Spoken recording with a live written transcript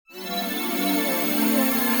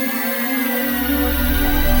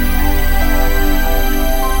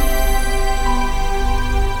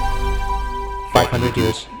500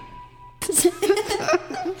 years.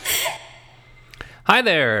 Hi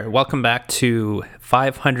there. Welcome back to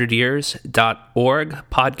 500years.org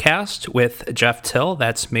podcast with Jeff Till.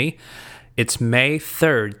 That's me. It's May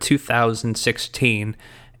 3rd, 2016,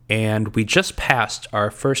 and we just passed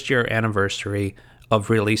our first year anniversary of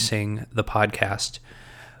releasing the podcast.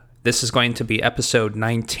 This is going to be episode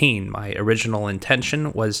 19. My original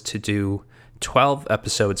intention was to do 12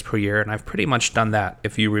 episodes per year, and I've pretty much done that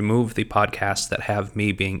if you remove the podcasts that have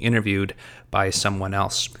me being interviewed by someone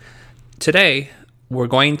else. Today, we're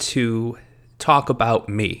going to talk about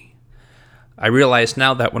me. I realize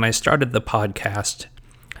now that when I started the podcast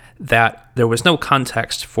that there was no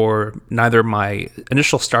context for neither my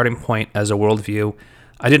initial starting point as a worldview.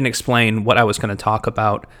 I didn't explain what I was going to talk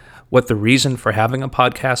about, what the reason for having a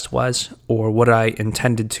podcast was, or what I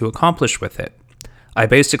intended to accomplish with it. I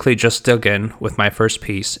basically just dug in with my first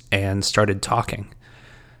piece and started talking.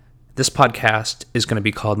 This podcast is going to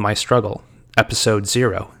be called My Struggle, Episode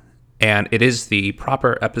 0. And it is the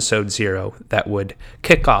proper episode 0 that would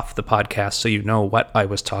kick off the podcast so you know what I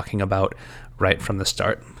was talking about right from the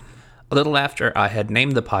start. A little after I had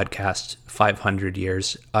named the podcast 500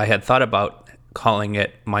 Years, I had thought about calling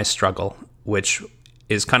it My Struggle, which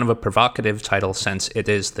is kind of a provocative title since it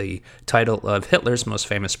is the title of Hitler's most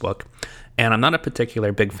famous book. And I'm not a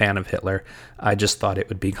particular big fan of Hitler. I just thought it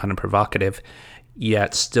would be kind of provocative,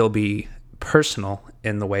 yet still be personal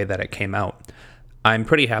in the way that it came out. I'm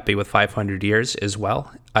pretty happy with 500 Years as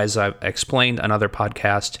well. As I've explained on other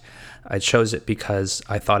podcasts, I chose it because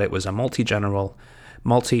I thought it was a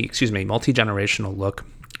multi-generational look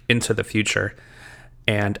into the future.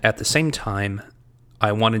 And at the same time,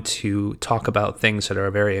 I wanted to talk about things that are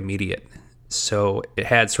very immediate. So it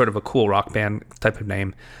had sort of a cool rock band type of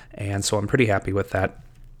name, and so I'm pretty happy with that.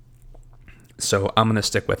 So I'm going to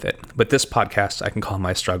stick with it. But this podcast I can call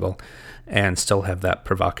My Struggle and still have that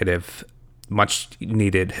provocative, much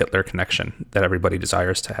needed Hitler connection that everybody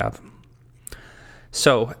desires to have.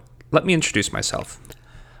 So let me introduce myself.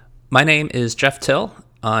 My name is Jeff Till.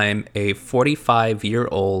 I'm a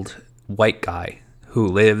 45-year-old white guy who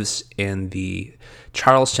lives in the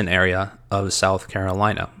Charleston area of South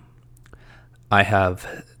Carolina. I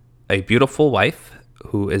have a beautiful wife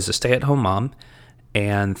who is a stay-at-home mom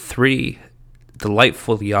and 3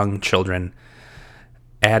 delightful young children,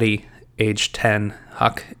 Addie, age 10,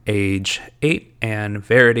 Huck, age 8, and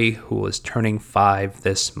Verity, who is turning 5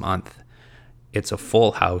 this month. It's a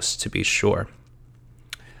full house, to be sure.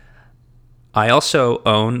 I also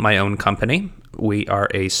own my own company. We are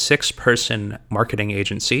a 6-person marketing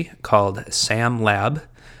agency called Sam Lab,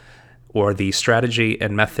 or the Strategy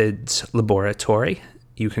and Methods Laboratory.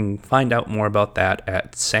 You can find out more about that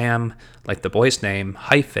at Sam, like the boy's name,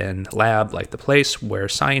 hyphen lab, like the place where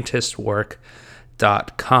scientists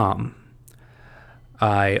work.com.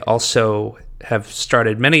 I also have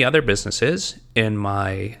started many other businesses in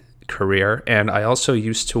my career, and I also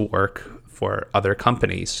used to work for other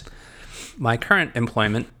companies. My current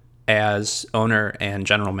employment as owner and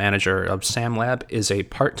general manager of Sam Lab is a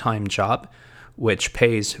part-time job, which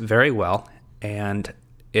pays very well, and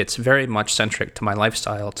it's very much centric to my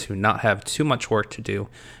lifestyle to not have too much work to do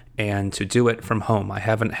and to do it from home. I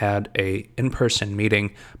haven't had a in-person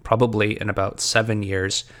meeting probably in about 7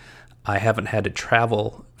 years. I haven't had to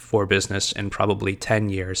travel for business in probably 10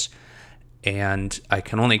 years, and I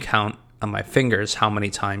can only count on my fingers how many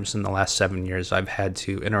times in the last 7 years I've had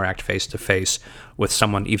to interact face-to-face with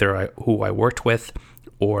someone either who I worked with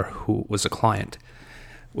or who was a client.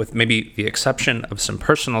 With maybe the exception of some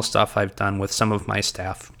personal stuff I've done with some of my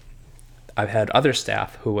staff, I've had other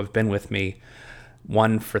staff who have been with me,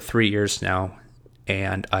 one for 3 years now,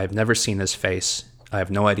 and I've never seen his face. I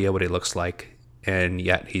have no idea what he looks like, and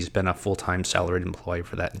yet he's been a full-time salaried employee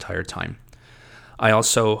for that entire time. I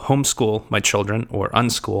also homeschool my children, or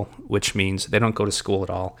unschool, which means they don't go to school at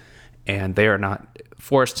all, and they are not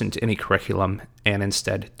forced into any curriculum and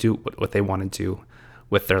instead do what they want to do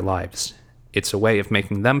with their lives. It's a way of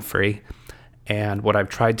making them free, and what I've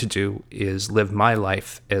tried to do is live my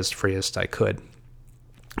life as free as I could.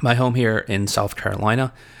 My home here in South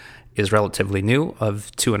Carolina is relatively new,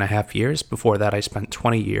 of 2.5 years. Before that, I spent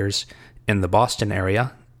 20 years in the Boston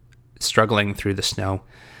area, struggling through the snow.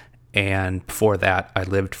 And before that, I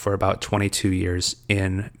lived for about 22 years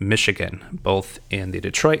in Michigan, both in the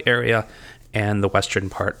Detroit area and the western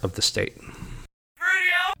part of the state.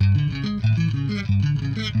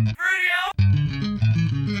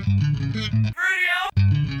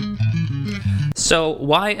 So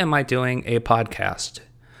why am I doing a podcast?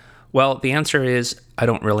 Well, the answer is I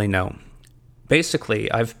don't really know. Basically,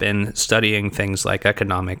 I've been studying things like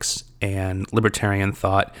economics and libertarian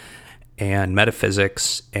thought and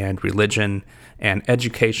metaphysics and religion and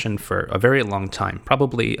education for a very long time,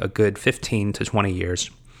 probably a good 15 to 20 years.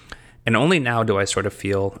 And only now do I sort of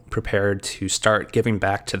feel prepared to start giving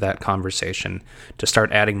back to that conversation, to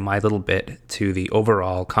start adding my little bit to the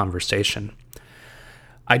overall conversation.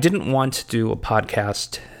 I didn't want to do a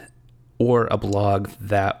podcast or a blog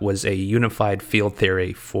that was a unified field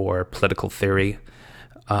theory for political theory,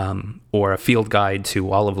 or a field guide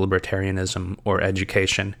to all of libertarianism or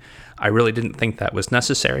education. I really didn't think that was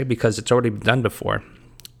necessary because it's already been done before.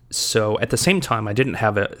 So at the same time, I didn't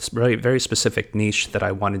have a very, very specific niche that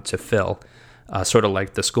I wanted to fill, sort of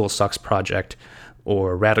like the School Sucks Project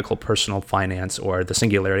or Radical Personal Finance or the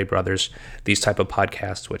Singularity Brothers, these type of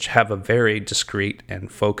podcasts, which have a very discrete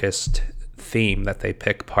and focused theme that they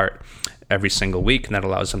pick apart every single week, and that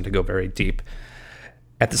allows them to go very deep.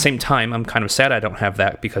 At the same time, I'm kind of sad I don't have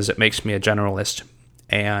that because it makes me a generalist,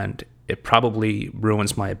 and it probably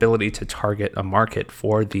ruins my ability to target a market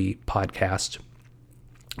for the podcast.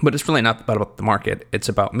 But it's really not about the market, it's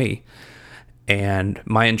about me and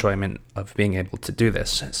my enjoyment of being able to do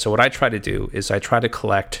this. So what I try to do is I try to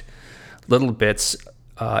collect little bits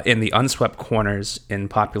in the unswept corners in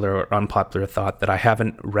popular or unpopular thought that I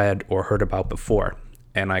haven't read or heard about before.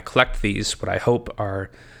 And I collect these, what I hope are,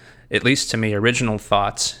 at least to me, original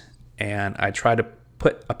thoughts, and I try to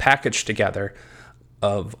put a package together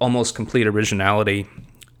of almost complete originality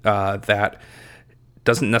that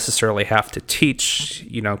doesn't necessarily have to teach,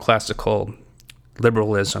 classical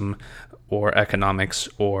liberalism or economics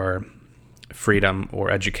or freedom or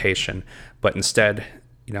education, but instead,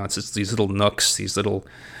 it's just these little nooks, these little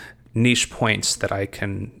niche points that I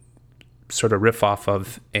can sort of riff off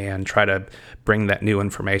of and try to bring that new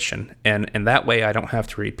information. And that way I don't have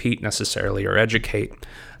to repeat necessarily or educate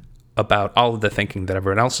about all of the thinking that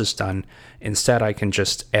everyone else has done. Instead, I can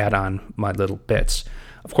just add on my little bits.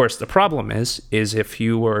 Of course, the problem is if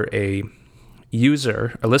you were a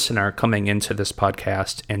user, a listener coming into this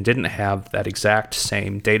podcast and didn't have that exact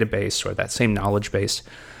same database or that same knowledge base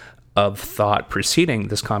of thought preceding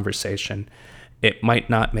this conversation, it might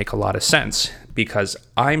not make a lot of sense because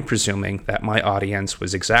I'm presuming that my audience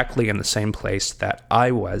was exactly in the same place that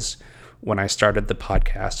I was when I started the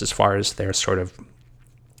podcast as far as their sort of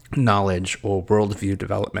knowledge or worldview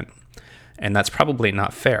development. And that's probably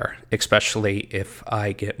not fair, especially if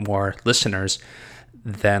I get more listeners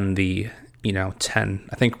than the 10.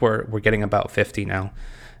 I think we're getting about 50 now.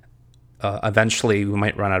 Eventually, we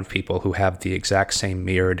might run out of people who have the exact same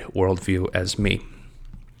mirrored worldview as me.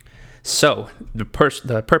 So the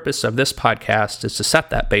purpose of this podcast is to set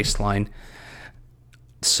that baseline,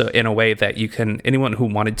 so in a way that anyone who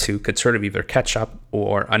wanted to could sort of either catch up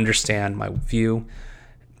or understand my view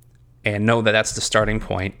and know that that's the starting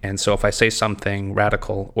point. And so if I say something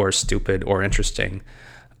radical or stupid or interesting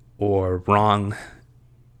or wrong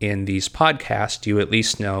in these podcasts, you at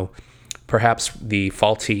least know perhaps the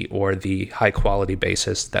faulty or the high quality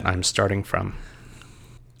basis that I'm starting from.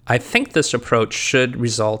 I think this approach should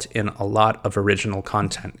result in a lot of original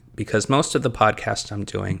content because most of the podcasts I'm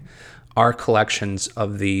doing are collections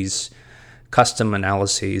of these custom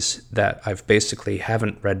analyses that I've basically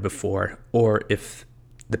haven't read before, or if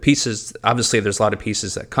the pieces, obviously there's a lot of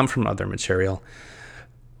pieces that come from other material,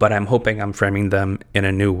 but I'm hoping I'm framing them in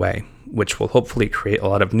a new way, which will hopefully create a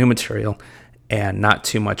lot of new material and not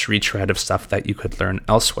too much retread of stuff that you could learn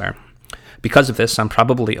elsewhere. Because of this, I'm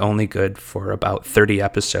probably only good for about 30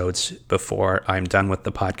 episodes before I'm done with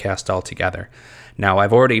the podcast altogether. Now,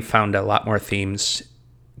 I've already found a lot more themes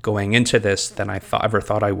going into this than I ever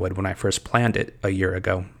thought I would when I first planned it a year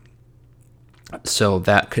ago. So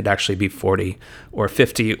that could actually be 40 or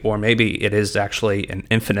 50, or maybe it is actually an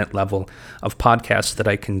infinite level of podcasts that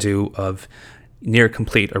I can do of near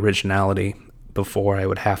complete originality before I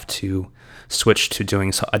would have to switch to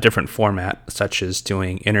doing a different format, such as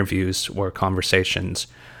doing interviews or conversations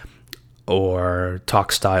or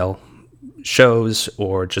talk style shows,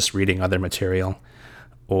 or just reading other material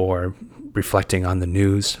or reflecting on the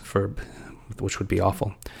news, which would be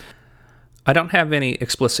awful. I don't have any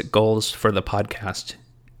explicit goals for the podcast.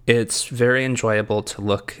 It's very enjoyable to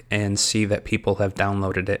look and see that people have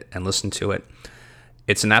downloaded it and listened to it.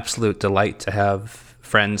 It's an absolute delight to have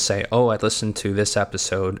friends say, "Oh, I listened to this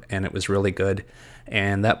episode and it was really good."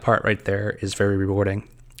 And that part right there is very rewarding.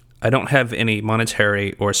 I don't have any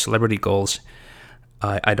monetary or celebrity goals.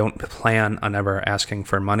 I don't plan on ever asking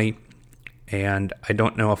for money. And I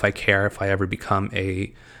don't know if I care if I ever become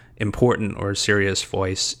a important or serious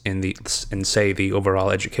voice in say the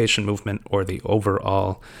overall education movement or the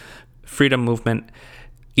overall freedom movement.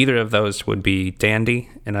 Either of those would be dandy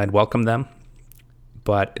and I'd welcome them.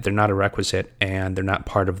 but they're not a requisite, and they're not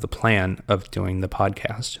part of the plan of doing the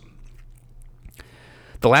podcast.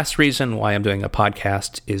 The last reason why I'm doing a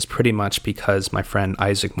podcast is pretty much because my friend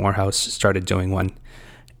Isaac Morehouse started doing one.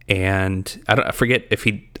 And I forget if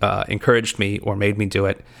he encouraged me or made me do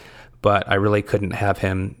it, but I really couldn't have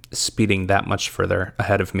him speeding that much further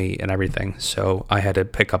ahead of me and everything. So I had to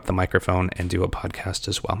pick up the microphone and do a podcast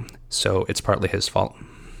as well. So it's partly his fault.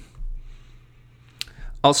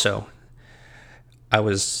 Also, I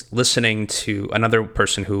was listening to another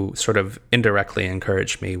person who sort of indirectly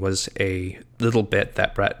encouraged me, was a little bit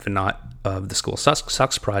that Brett Venot of the School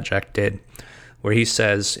Sucks Project did, where he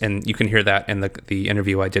says, and you can hear that in the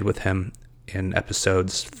interview I did with him in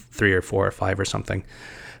episodes 3 or 4 or 5 or something,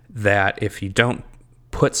 that if you don't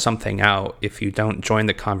put something out, if you don't join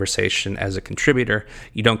the conversation as a contributor,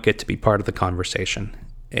 you don't get to be part of the conversation.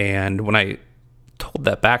 And when I told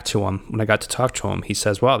that back to him, when I got to talk to him, he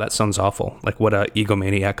says, wow, that sounds awful. Like, what a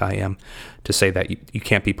egomaniac I am to say that you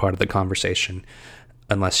can't be part of the conversation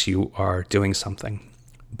unless you are doing something.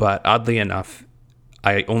 But oddly enough,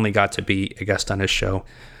 I only got to be a guest on his show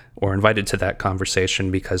or invited to that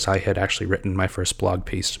conversation because I had actually written my first blog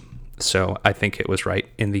piece. So I think it was right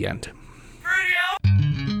in the end.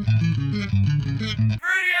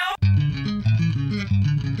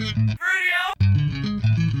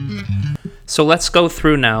 So let's go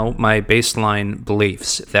through now my baseline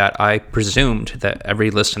beliefs that I presumed that every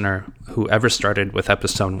listener who ever started with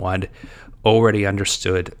episode 1 already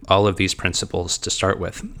understood all of these principles to start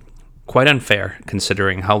with. Quite unfair,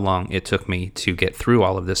 considering how long it took me to get through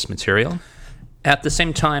all of this material. At the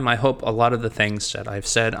same time, I hope a lot of the things that I've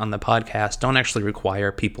said on the podcast don't actually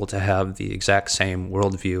require people to have the exact same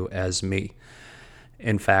worldview as me.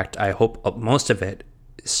 In fact, I hope most of it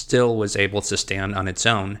still was able to stand on its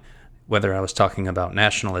own, whether I was talking about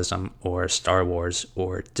nationalism or Star Wars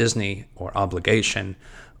or Disney or obligation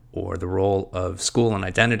or the role of school and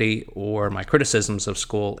identity or my criticisms of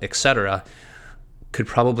school, etc., could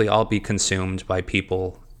probably all be consumed by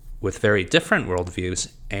people with very different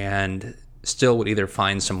worldviews and still would either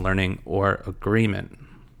find some learning or agreement.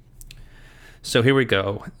 So here we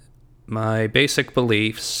go. My basic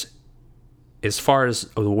beliefs, as far as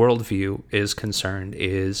the worldview is concerned,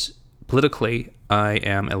 is politically, I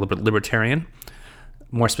am a libertarian.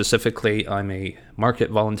 More specifically, I'm a market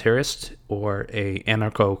voluntarist or a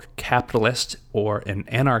anarcho-capitalist or an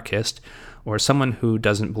anarchist or someone who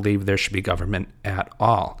doesn't believe there should be government at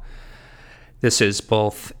all. This is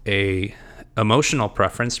both a emotional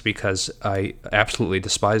preference because I absolutely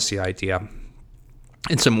despise the idea.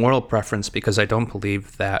 It's a moral preference because I don't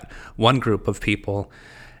believe that one group of people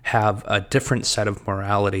have a different set of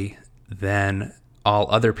morality than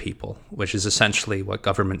all other people, which is essentially what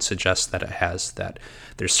government suggests that it has, that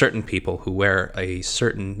there's certain people who wear a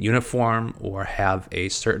certain uniform or have a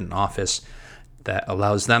certain office that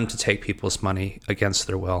allows them to take people's money against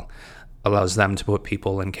their will, allows them to put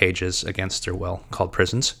people in cages against their will, called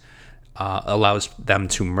prisons, allows them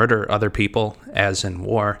to murder other people, as in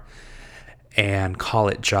war, and call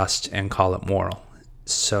it just and call it moral.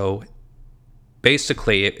 So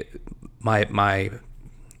basically, my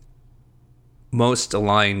most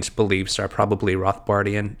aligned beliefs are probably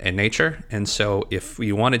Rothbardian in nature. And so if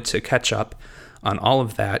you wanted to catch up on all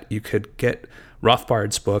of that, you could get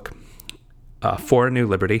Rothbard's book, For a New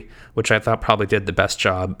Liberty, which I thought probably did the best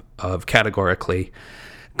job of categorically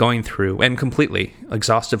going through and completely,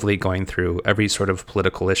 exhaustively going through every sort of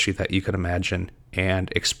political issue that you could imagine and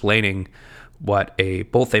explaining what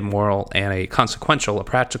both a moral and a consequential, a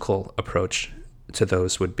practical approach to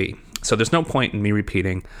those would be. So there's no point in me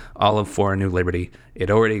repeating all of For a New Liberty. It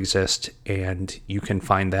already exists, and you can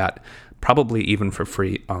find that probably even for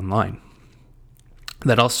free online.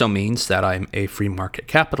 That also means that I'm a free market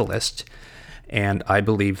capitalist, and I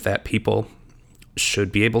believe that people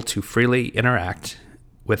should be able to freely interact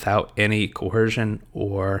without any coercion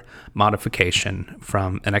or modification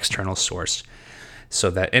from an external source, so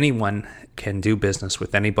that anyone can do business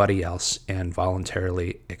with anybody else and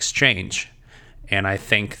voluntarily exchange. And I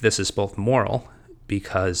think this is both moral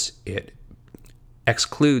because it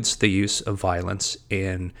excludes the use of violence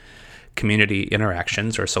in community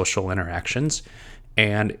interactions or social interactions,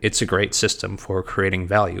 and it's a great system for creating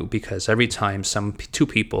value because every time two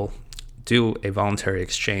people do a voluntary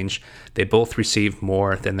exchange, they both receive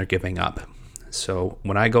more than they're giving up. So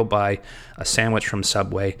when I go buy a sandwich from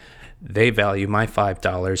Subway, they value my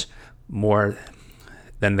 $5 more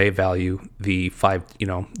than they value the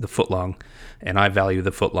footlong, and I value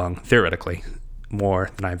the footlong theoretically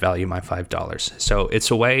more than I value my $5. So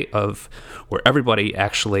it's a way of where everybody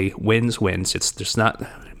actually wins. There's not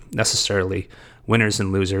necessarily winners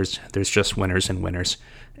and losers. There's just winners and winners.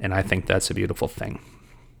 And I think that's a beautiful thing.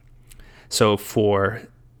 So for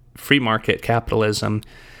free market capitalism,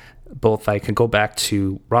 both I can go back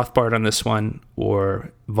to Rothbard on this one,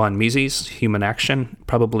 or von Mises' Human Action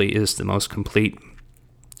probably is the most complete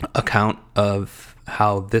account of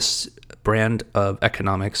how this brand of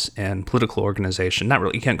economics and political organization, not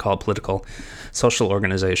really, you can't call it political, social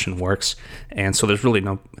organization works. And so there's really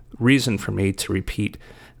no reason for me to repeat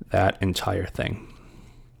that entire thing.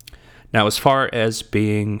 Now, as far as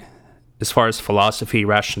philosophy,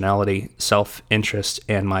 rationality, self-interest,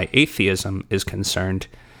 and my atheism is concerned,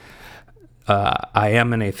 I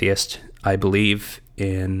am an atheist. I believe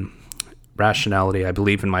in rationality. I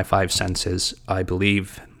believe in my five senses. I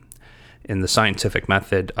believe in the scientific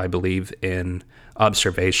method. I believe in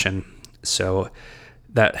observation. So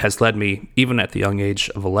that has led me, even at the young age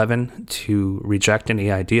of 11, to reject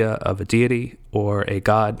any idea of a deity or a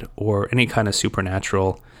god or any kind of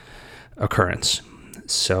supernatural occurrence.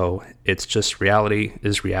 So it's just reality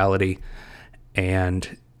is reality.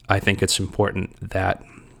 And I think it's important that,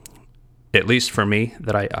 at least for me,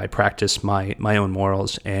 that I practice my own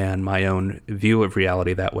morals and my own view of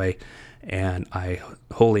reality that way. And I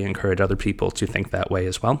wholly encourage other people to think that way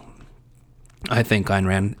as well. I think Ayn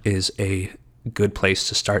Rand is a good place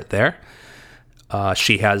to start there.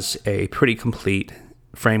 She has a pretty complete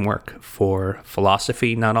framework for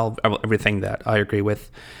philosophy, not everything that I agree with.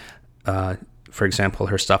 For example,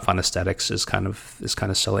 her stuff on aesthetics is kind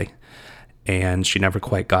of silly. And she never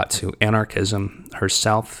quite got to anarchism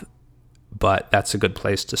herself, but that's a good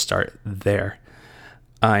place to start there.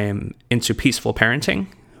 I am into peaceful parenting,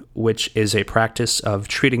 which is a practice of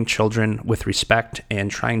treating children with respect and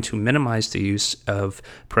trying to minimize the use of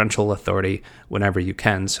parental authority whenever you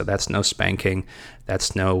can. So that's no spanking,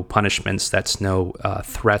 that's no punishments, that's no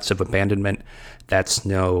threats of abandonment, that's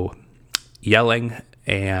no yelling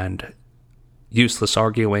and useless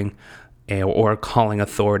arguing or calling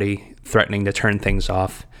authority, threatening to turn things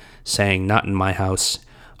off, saying not in my house.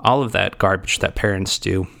 All of that garbage that parents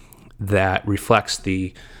do that reflects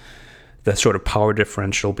the sort of power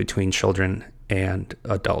differential between children and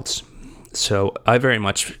adults. So I very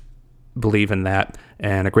much believe in that.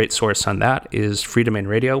 And a great source on that is Free Domain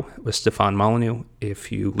Radio with Stefan Molyneux.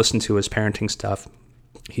 If you listen to his parenting stuff,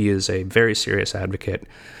 he is a very serious advocate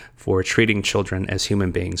for treating children as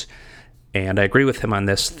human beings. And I agree with him on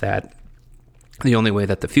this, that the only way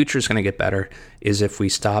that the future is going to get better is if we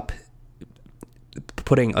stop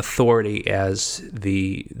putting authority as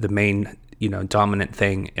the main, dominant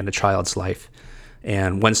thing in a child's life.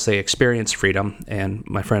 And once they experience freedom, and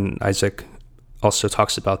my friend Isaac also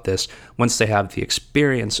talks about this, once they have the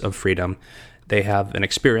experience of freedom, they have an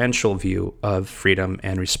experiential view of freedom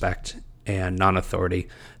and respect and non-authority,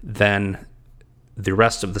 then the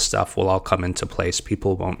rest of the stuff will all come into place.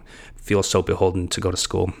 People won't feel so beholden to go to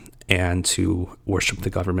school and to worship the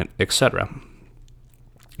government, etc.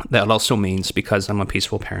 That also means, because I'm a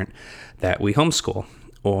peaceful parent, that we homeschool,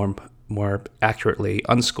 or more accurately,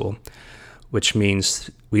 unschool, which means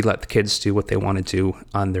we let the kids do what they want to do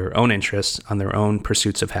on their own interests, on their own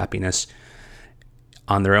pursuits of happiness,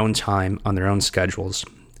 on their own time, on their own schedules,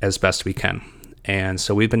 as best we can. And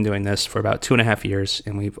so we've been doing this for about 2.5 years,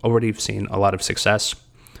 and we've already seen a lot of success.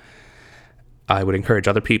 I would encourage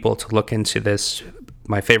other people to look into this.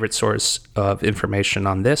 My favorite source of information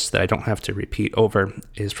on this that I don't have to repeat over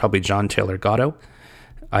is probably John Taylor Gatto.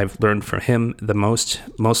 I've learned from him the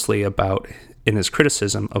mostly about in his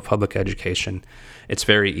criticism of public education. It's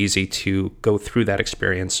very easy to go through that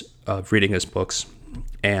experience of reading his books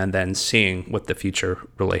and then seeing what the future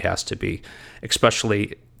really has to be,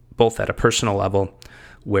 especially both at a personal level,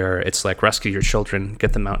 where it's like rescue your children,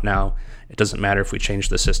 get them out now. It doesn't matter if we change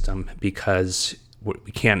the system, because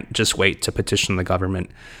we can't just wait to petition the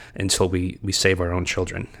government until we save our own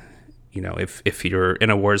children. If you're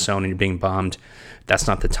in a war zone and you're being bombed, that's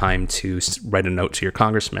not the time to write a note to your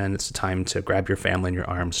congressman. It's the time to grab your family in your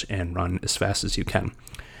arms and run as fast as you can.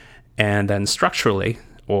 And then structurally,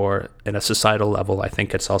 or at a societal level, I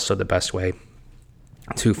think it's also the best way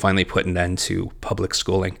to finally put an end to public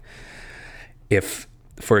schooling. If,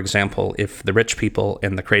 for example, if the rich people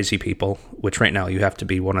and the crazy people, which right now you have to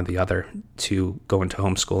be one or the other to go into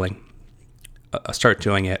homeschooling, start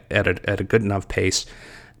doing it at a good enough pace,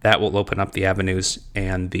 that will open up the avenues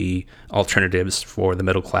and the alternatives for the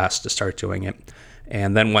middle class to start doing it.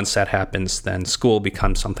 And then once that happens, then school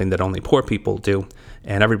becomes something that only poor people do.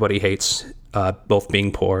 And everybody hates both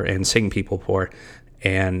being poor and seeing people poor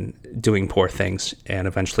and doing poor things. And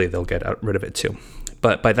eventually they'll get rid of it too.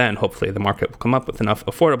 But by then, hopefully, the market will come up with enough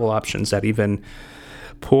affordable options that even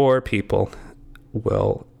poor people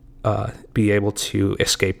will be able to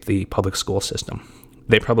escape the public school system.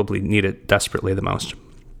 They probably need it desperately the most.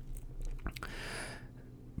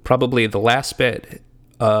 Probably the last bit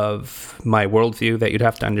of my worldview that you'd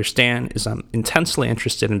have to understand is I'm intensely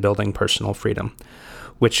interested in building personal freedom,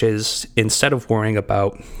 which is, instead of worrying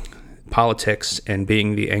about politics and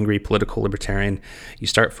being the angry political libertarian, you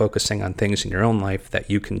start focusing on things in your own life that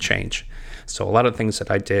you can change. So a lot of things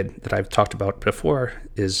that I did that I've talked about before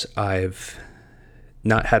is I've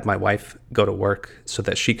not had my wife go to work so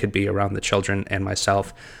that she could be around the children and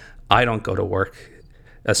myself. I don't go to work,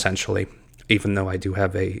 essentially, even though I do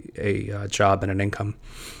have a job and an income.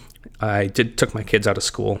 I took my kids out of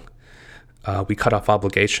school. We cut off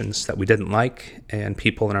obligations that we didn't like and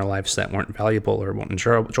people in our lives that weren't valuable or weren't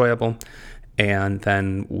enjoyable. And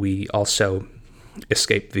then we also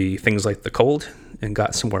escaped the things like the cold and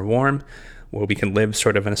got somewhere warm where we can live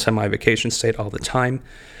sort of in a semi-vacation state all the time.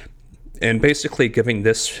 And basically giving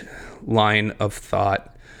this line of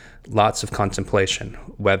thought lots of contemplation,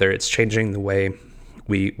 whether it's changing the way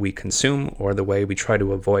we consume or the way we try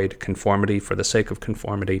to avoid conformity for the sake of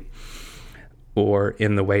conformity, or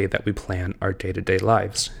in the way that we plan our day-to-day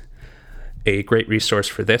lives. A great resource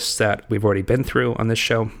for this that we've already been through on this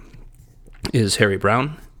show is Harry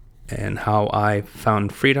Browne and How I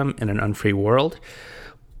Found Freedom in an Unfree World.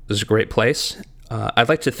 This is a great place. I'd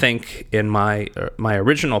like to think in my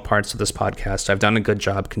original parts of this podcast, I've done a good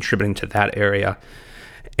job contributing to that area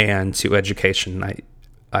and to education.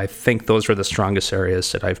 I think those are the strongest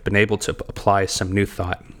areas that I've been able to apply some new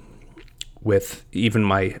thought with. Even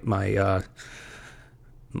my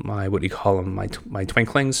what do you call them? My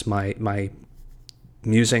twinklings, my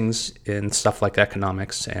musings in stuff like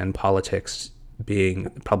economics and politics being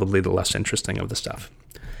probably the less interesting of the stuff.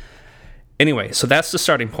 Anyway, so that's the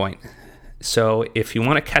starting point. So if you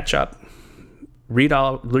want to catch up, read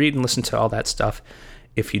and listen to all that stuff.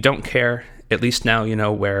 If you don't care, at least now you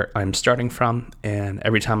know where I'm starting from. And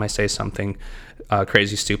every time I say something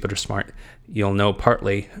crazy, stupid, or smart, you'll know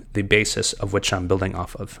partly the basis of which I'm building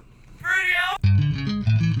off of.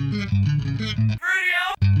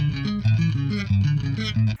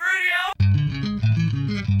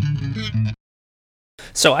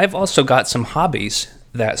 So I've also got some hobbies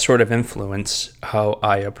that sort of influence how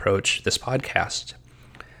I approach this podcast.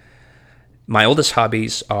 My oldest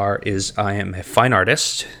hobbies is I am a fine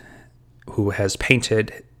artist who has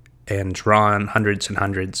painted and drawn hundreds and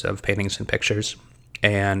hundreds of paintings and pictures,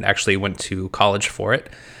 and actually went to college for it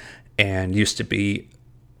and used to be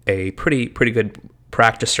a pretty good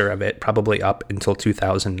practicer of it, probably up until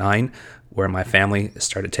 2009, where my family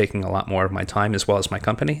started taking a lot more of my time, as well as my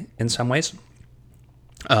company in some ways.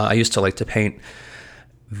 I used to like to paint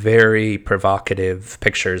very provocative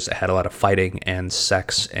pictures that had a lot of fighting and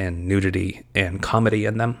sex and nudity and comedy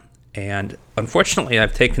in them. And unfortunately,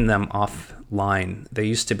 I've taken them offline. They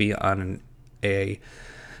used to be on a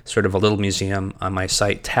sort of a little museum on my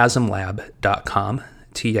site, tasmlab.com,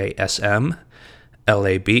 TASMLAB.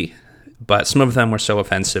 But some of them were so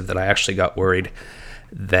offensive that I actually got worried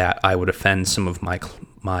that I would offend some of my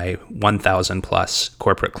 1,000 plus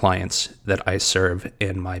corporate clients that I serve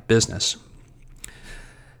in my business.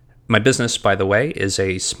 My business, by the way, is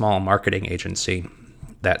a small marketing agency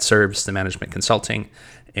that serves the management consulting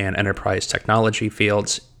and enterprise technology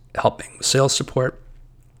fields, helping with sales support.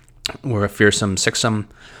 We're a fearsome sixsome,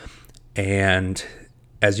 and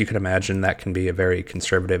as you can imagine, that can be a very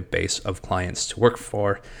conservative base of clients to work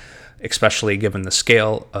for, especially given the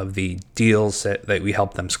scale of the deals that we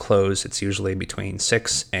help them close. It's usually between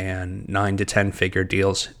 6 and 9 to 10 figure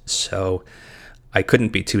deals. So I couldn't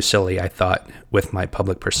be too silly, I thought, with my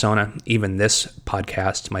public persona. Even this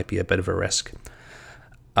podcast might be a bit of a risk.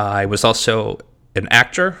 I was also an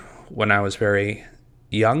actor when I was very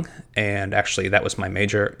young, and actually that was my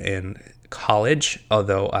major in college,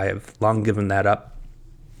 although I have long given that up.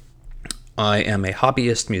 I am a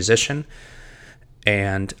hobbyist musician,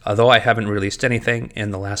 and although I haven't released anything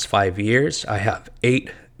in the last 5 years, I have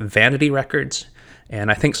 8 vanity records. And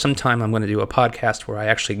I think sometime I'm going to do a podcast where I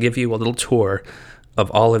actually give you a little tour of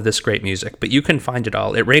all of this great music. But you can find it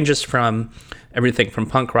all. It ranges from everything from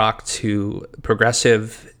punk rock to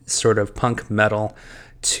progressive sort of punk metal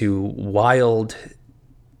to wild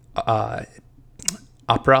opera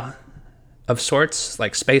of sorts,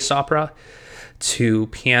 like space opera, to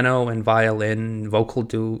piano and violin vocal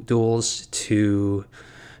duels, to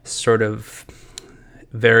sort of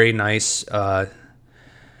very nice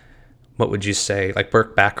what would you say, like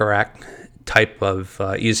Burt Bacharach type of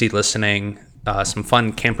easy listening, some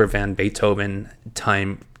fun camper van Beethoven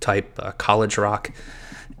type college rock,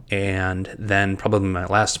 and then probably my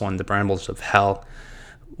last one, The Brambles of Hell,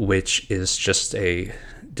 which is just a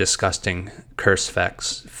disgusting curse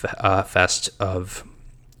fest of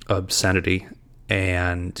obscenity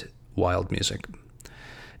and wild music.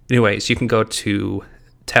 Anyways, you can go to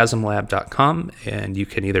tasmlab.com and you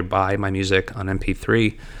can either buy my music on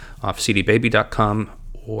MP3 off cdbaby.com,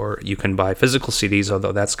 or you can buy physical CDs,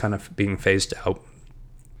 although that's kind of being phased out.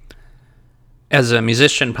 As a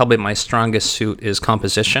musician, probably my strongest suit is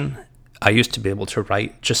composition. I used to be able to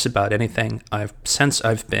write just about anything. Since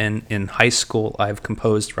I've been in high school, I've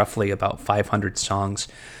composed roughly about 500 songs.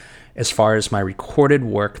 As far as my recorded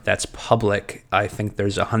work that's public, I think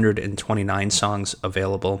there's 129 songs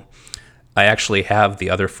available. I actually have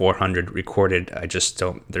the other 400 recorded.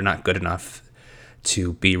 They're not good enough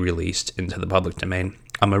to be released into the public domain.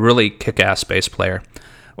 I'm a really kick-ass bass player,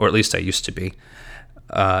 or at least I used to be.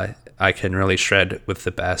 I can really shred with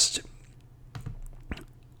the best.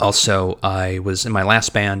 Also, in my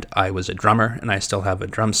last band, I was a drummer, and I still have a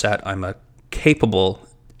drum set. I'm a capable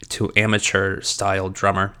to amateur style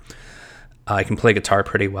drummer. I can play guitar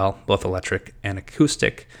pretty well, both electric and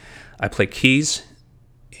acoustic. I play keys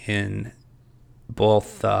in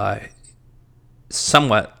both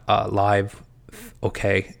somewhat live,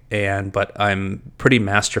 okay, but I'm pretty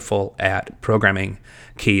masterful at programming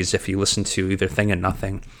keys. If you listen to either Thing and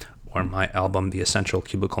Nothing or my album, The Essential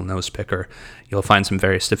Cubicle Nose Picker, you'll find some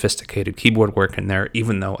very sophisticated keyboard work in there,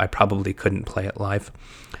 even though I probably couldn't play it live.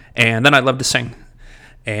 And then I love to sing,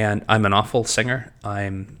 and I'm an awful singer.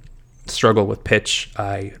 I struggle with pitch.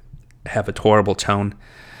 I have a horrible tone.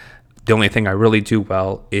 The only thing I really do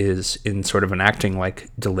well is in sort of an acting-like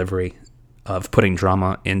delivery of putting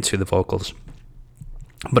drama into the vocals.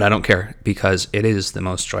 But I don't care, because it is the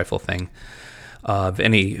most joyful thing of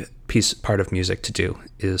any part of music to do,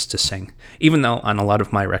 is to sing. Even though on a lot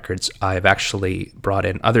of my records, I've actually brought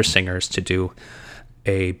in other singers to do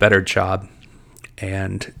a better job.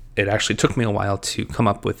 And it actually took me a while to come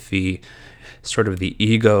up with the sort of the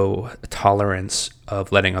ego tolerance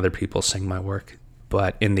of letting other people sing my work.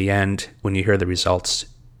 But in the end, when you hear the results,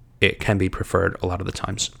 it can be preferred a lot of the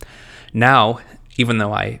times. Now, even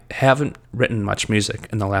though I haven't written much music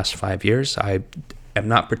in the last 5 years, I am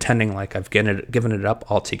not pretending like I've given it up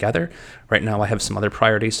altogether. Right now, I have some other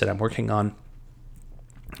priorities that I'm working on.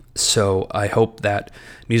 So I hope that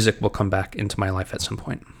music will come back into my life at some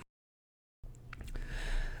point.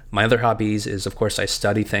 My other hobbies is, of course, I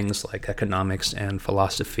study things like economics and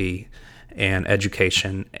philosophy and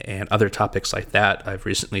education and other topics like that. I've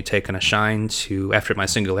recently taken a shine to, after my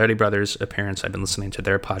Singularity Brothers appearance, I've been listening to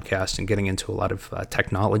their podcast and getting into a lot of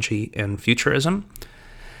technology and futurism.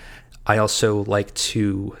 I also like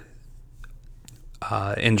to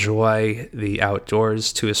enjoy the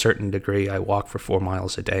outdoors to a certain degree. I walk for 4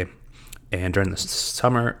 miles a day. And during the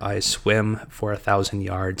summer, I swim for 1,000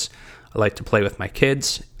 yards. I like to play with my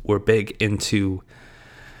kids. We're big into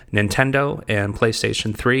Nintendo and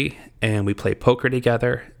PlayStation 3, and we play poker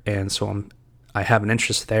together. And so I have an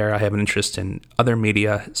interest there. I have an interest in other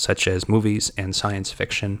media, such as movies and science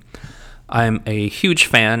fiction. I'm a huge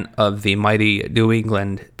fan of the mighty New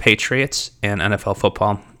England Patriots and NFL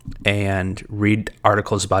football, and read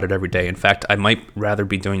articles about it every day. In fact, I might rather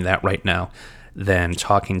be doing that right now than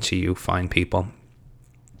talking to you fine people.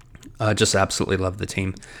 Just absolutely love the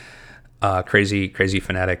team. Crazy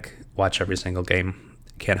fanatic. Watch every single game.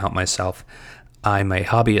 Can't help myself. I'm a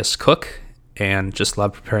hobbyist cook and just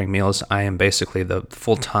love preparing meals. I am basically the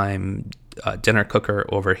full-time dinner cooker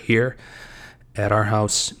over here at our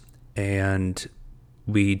house, and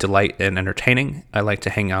we delight in entertaining. I like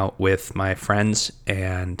to hang out with my friends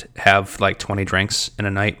and have like 20 drinks in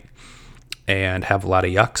a night and have a lot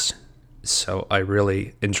of yucks. So I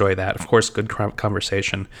really enjoy that. Of course, good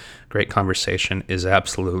conversation, great conversation is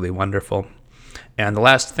absolutely wonderful. And the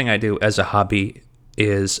last thing I do as a hobby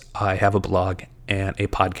is I have a blog and a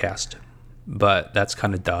podcast. But that's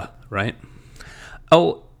kind of duh, right?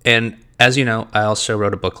 Oh, and as you know, I also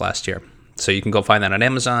wrote a book last year. So you can go find that on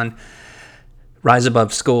Amazon. Rise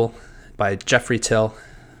Above School by Jeffrey Till.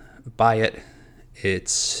 Buy it.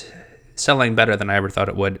 It's selling better than I ever thought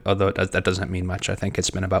it would, although that doesn't mean much. I think it's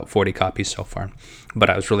been about 40 copies so far, but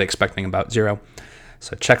I was really expecting about 0.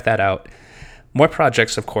 So check that out. More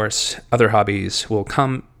projects, of course, other hobbies will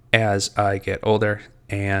come as I get older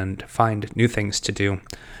and find new things to do.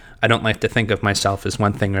 I don't like to think of myself as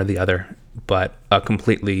one thing or the other, but a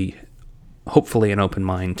completely, hopefully an open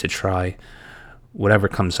mind to try whatever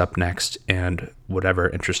comes up next and whatever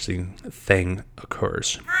interesting thing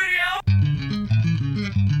occurs.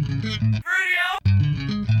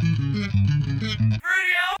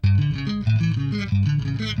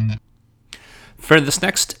 For this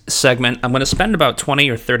next segment, I'm going to spend about 20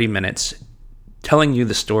 or 30 minutes telling you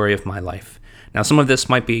the story of my life. Now, some of this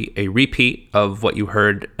might be a repeat of what you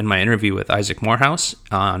heard in my interview with Isaac Morehouse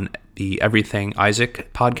on the Everything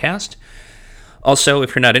Isaac podcast. Also,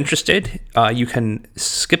 if you're not interested, you can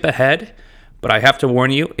skip ahead, but I have to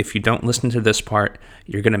warn you, if you don't listen to this part,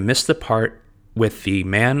 you're going to miss the part with the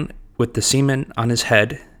man with the semen on his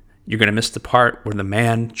head. You're going to miss the part where the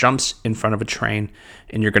man jumps in front of a train,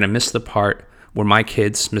 and you're going to miss the part where my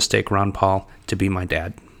kids mistake Ron Paul to be my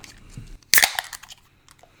dad.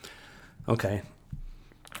 Okay.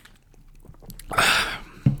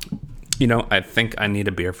 I think I need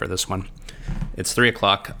a beer for this one. It's 3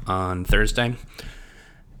 o'clock on Thursday,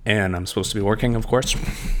 and I'm supposed to be working, of course,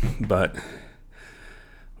 but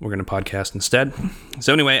we're going to podcast instead.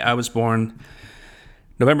 So anyway, I was born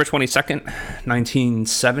November 22nd,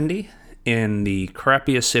 1970, in the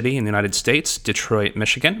crappiest city in the United States, Detroit,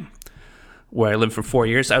 Michigan, where I lived for 4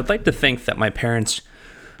 years. I would like to think that my parents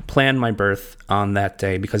planned my birth on that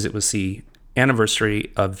day because it was the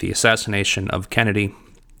anniversary of the assassination of Kennedy.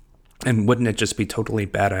 And wouldn't it just be totally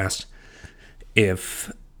badass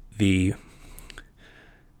if the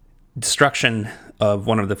destruction of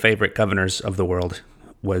one of the favorite governors of the world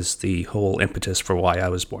was the whole impetus for why I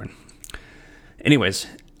was born? Anyways,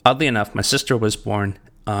 oddly enough, my sister was born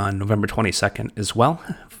on November 22nd as well,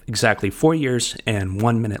 exactly 4 years and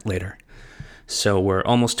 1 minute later. So we're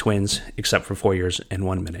almost twins, except for 4 years and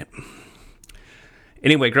 1 minute.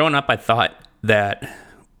 Anyway, growing up, I thought that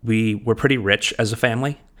we were pretty rich as a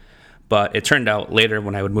family. But it turned out later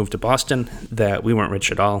when I would move to Boston that we weren't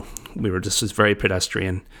rich at all. We were just this very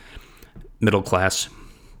pedestrian middle class.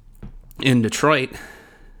 In Detroit,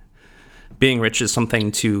 being rich is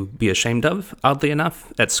something to be ashamed of, oddly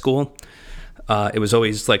enough, at school. It was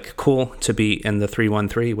always cool to be in the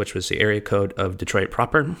 313, which was the area code of Detroit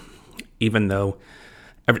proper, even though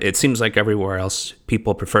it seems like everywhere else,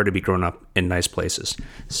 people prefer to be grown up in nice places.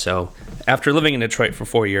 So after living in Detroit for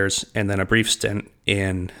 4 years and then a brief stint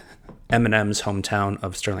in Eminem's hometown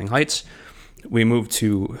of Sterling Heights, we moved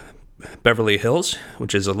to Beverly Hills,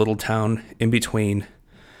 which is a little town in between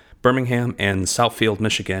Birmingham and Southfield,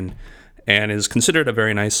 Michigan, and is considered a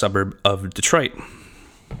very nice suburb of Detroit.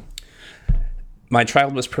 My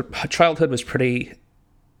childhood was pretty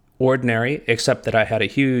ordinary, except that I had a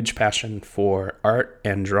huge passion for art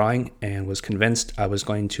and drawing and was convinced I was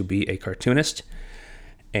going to be a cartoonist.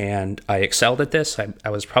 And I excelled at this. I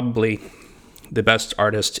was probably the best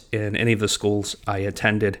artist in any of the schools I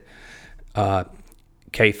attended,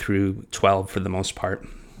 K through 12 for the most part.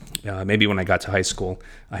 Maybe when I got to high school,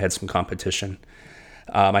 I had some competition.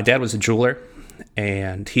 My dad was a jeweler,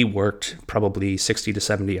 and he worked probably 60 to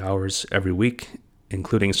 70 hours every week,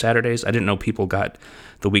 including Saturdays. I didn't know people got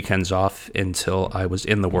the weekends off until I was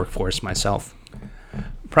in the workforce myself.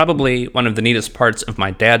 Probably one of the neatest parts of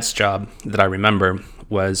my dad's job that I remember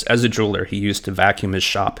was, as a jeweler, he used to vacuum his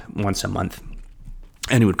shop once a month.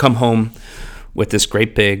 And he would come home with this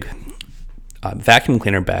great big vacuum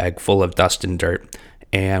cleaner bag full of dust and dirt,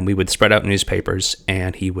 and we would spread out newspapers,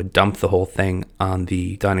 and he would dump the whole thing on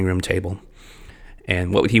the dining room table.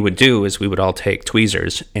 And what he would do is we would all take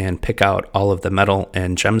tweezers and pick out all of the metal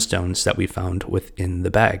and gemstones that we found within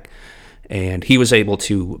the bag. And he was able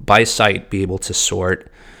to, by sight, be able to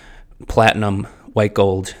sort platinum, white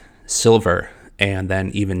gold, silver, and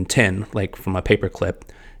then even tin, like from a paper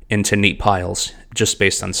clip, into neat piles just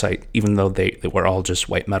based on sight, even though they were all just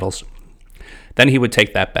white metals. Then he would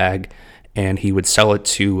take that bag and he would sell it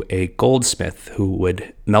to a goldsmith who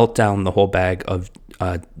would melt down the whole bag of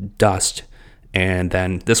dust. And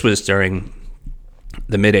then this was during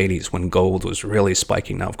the mid-'80s when gold was really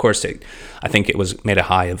spiking. Now, of course, I think it was made a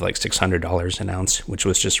high of $600 an ounce, which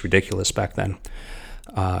was just ridiculous back then.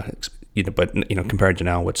 But compared to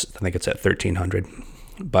now, I think it's at $1,300.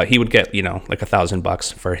 But he would get,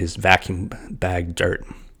 $1,000 for his vacuum bag dirt.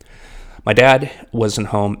 My dad wasn't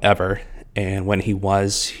home ever, and when he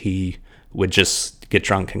was, he would just get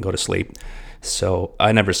drunk and go to sleep. So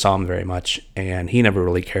I never saw him very much, and he never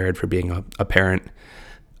really cared for being a parent.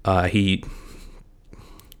 He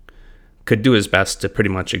could do his best to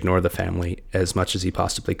pretty much ignore the family as much as he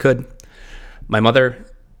possibly could. My mother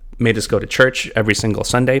made us go to church every single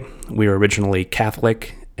Sunday. We were originally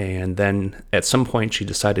Catholic, and then at some point she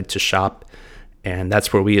decided to shop, and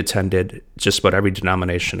that's where we attended just about every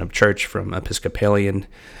denomination of church, from Episcopalian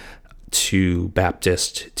to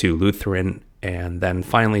Baptist to Lutheran, and then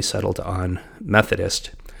finally settled on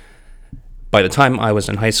Methodist. By the time I was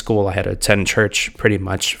in high school, I had to attend church pretty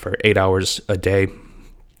much for 8 hours a day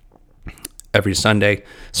every Sunday,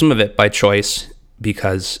 some of it by choice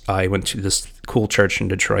because I went to this cool church in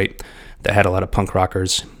Detroit that had a lot of punk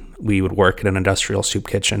rockers. We would work in an industrial soup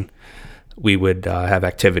kitchen. we would have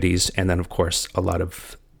activities, and then, of course, a lot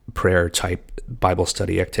of prayer-type Bible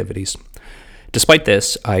study activities. Despite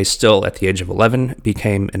this, I still, at the age of 11,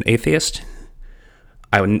 became an atheist.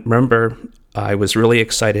 I remember I was really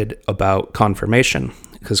excited about confirmation,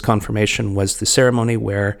 because confirmation was the ceremony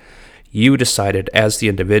where you decided as the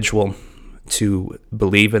individual to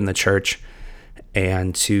believe in the church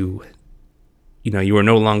and to, you were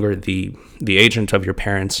no longer the agent of your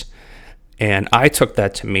parents. And I took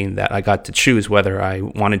that to mean that I got to choose whether I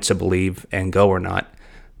wanted to believe and go or not,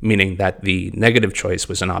 meaning that the negative choice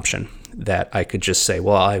was an option, that I could just say,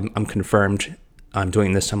 well, I'm confirmed, I'm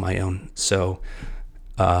doing this on my own. So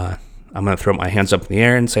I'm going to throw my hands up in the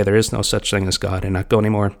air and say there is no such thing as God and not go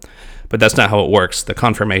anymore. But that's not how it works. The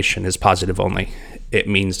confirmation is positive only. It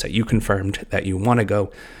means that you confirmed that you want to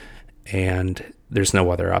go and there's no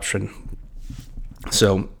other option.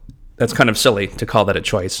 So that's kind of silly to call that a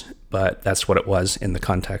choice, but that's what it was in the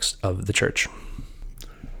context of the church.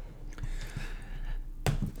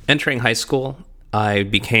 Entering high school, I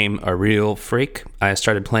became a real freak. I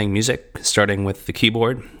started playing music, starting with the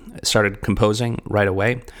keyboard. I started composing right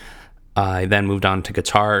away. I then moved on to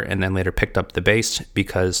guitar and then later picked up the bass,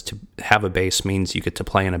 because to have a bass means you get to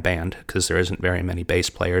play in a band, because there isn't very many bass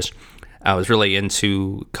players. I was really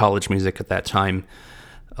into college music at that time,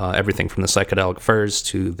 everything from the Psychedelic Furs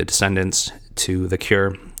to the Descendants to The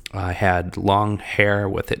Cure. I had long hair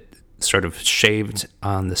with it sort of shaved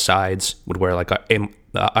on the sides, would wear like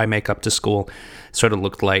eye makeup to school, sort of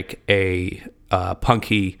looked like a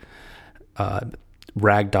punky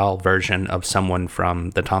ragdoll version of someone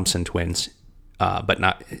from the Thompson Twins, but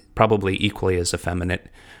not probably equally as effeminate,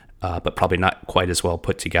 but probably not quite as well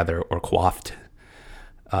put together or coiffed.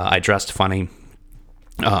 I dressed funny.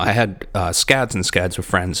 I had scads and scads with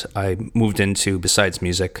friends. I moved into, besides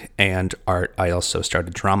music and art, I also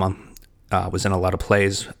started drama. Was in a lot of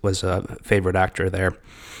plays, was a favorite actor there.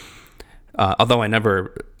 Although I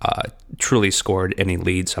never truly scored any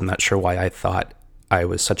leads, I'm not sure why I thought I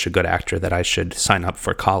was such a good actor that I should sign up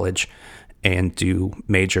for college and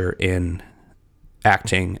major in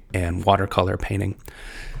acting and watercolor painting.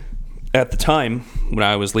 At the time, when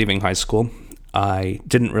I was leaving high school, I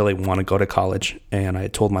didn't really want to go to college, and I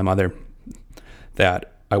told my mother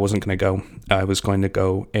that I wasn't going to go. I was going to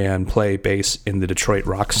go and play bass in the Detroit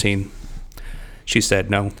rock scene. She said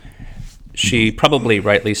no. She, probably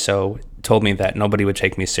rightly so, told me that nobody would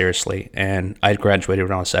take me seriously, and I'd graduated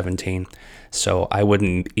when I was 17, so I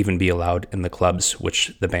wouldn't even be allowed in the clubs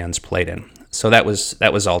which the bands played in. So that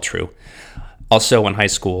was all true. Also, in high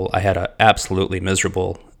school, I had an absolutely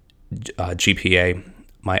miserable GPA.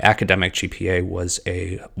 My academic GPA was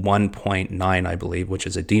a 1.9, I believe, which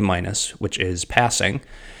is a D-, which is passing.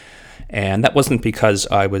 And that wasn't because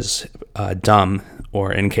I was dumb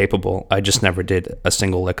or incapable. I just never did a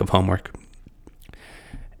single lick of homework.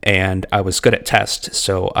 And I was good at tests,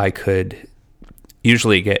 so I could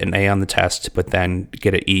usually get an A on the test, but then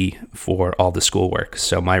get an E for all the schoolwork.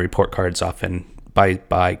 So my report cards often,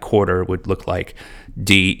 by quarter, would look like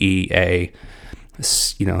D, E, A,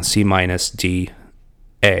 C-, D,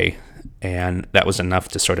 A, and that was enough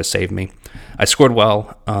to sort of save me. I scored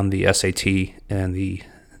well on the SAT and the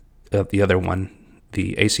other one,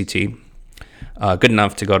 the ACT, good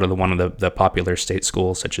enough to go to one of the popular state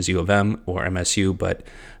schools such as U of M or MSU, but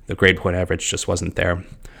the grade point average just wasn't there.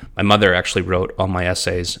 My mother actually wrote all my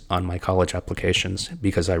essays on my college applications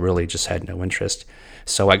because I really just had no interest.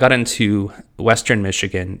 So I got into Western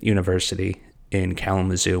Michigan University in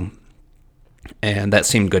Kalamazoo, and that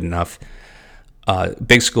seemed good enough.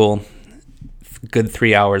 Big school, good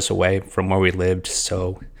 3 hours away from where we lived,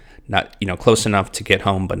 so not close enough to get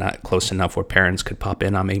home, but not close enough where parents could pop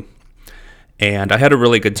in on me. And I had a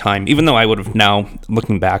really good time, even though I would have now,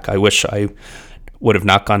 looking back, I wish I would have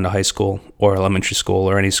not gone to high school or elementary school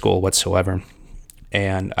or any school whatsoever.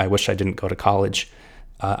 And I wish I didn't go to college.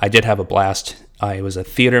 I did have a blast. I was a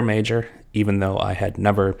theater major, even though I had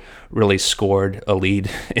never really scored a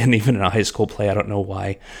lead, and even in a high school play, I don't know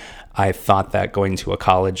why. I thought that going to a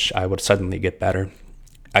college, I would suddenly get better.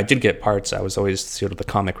 I did get parts. I was always sort of the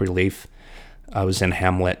comic relief. I was in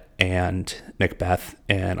Hamlet and Macbeth,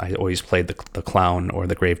 and I always played the clown or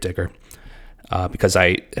the gravedigger because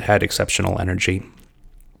I had exceptional energy.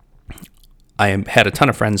 I had a ton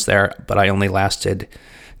of friends there, but I only lasted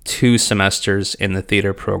 2 semesters in the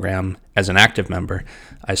theater program as an active member.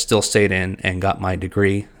 I still stayed in and got my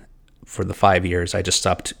degree for the 5 years. I just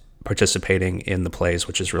stopped participating in the plays,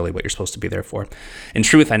 which is really what you're supposed to be there for. In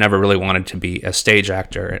truth, I never really wanted to be a stage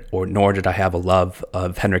actor, nor did I have a love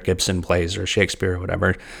of Henrik Ibsen plays or Shakespeare or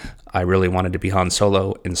whatever. I really wanted to be Han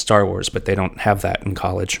Solo in Star Wars, but they don't have that in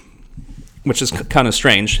college. which is kind of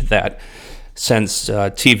strange that since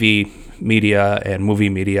TV media and movie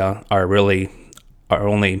media are really our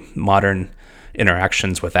only modern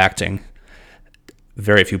interactions with acting,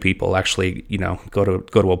 very few people actually, go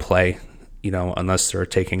to a play, unless they're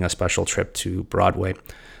taking a special trip to Broadway.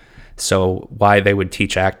 So why they would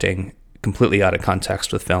teach acting completely out of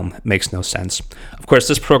context with film makes no sense. Of course,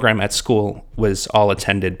 this program at school was all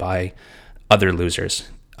attended by other losers.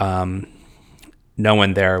 No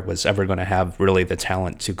one there was ever going to have really the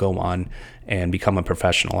talent to go on and become a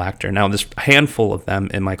professional actor. Now, this handful of them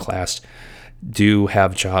in my class do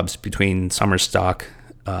have jobs between summer stock.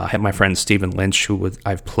 I have my friend Stephen Lynch,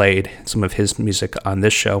 I've played some of his music on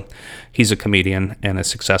this show. He's a comedian and is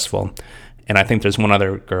successful. And I think there's one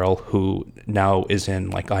other girl who now is in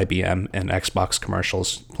like IBM and Xbox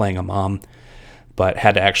commercials playing a mom, but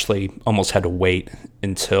almost had to wait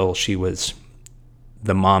until she was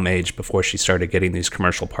the mom age before she started getting these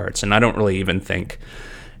commercial parts. And I don't really even think,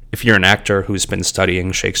 if you're an actor who's been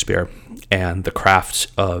studying Shakespeare and the craft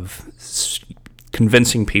of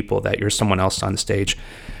convincing people that you're someone else on stage,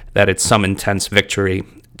 that it's some intense victory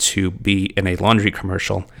to be in a laundry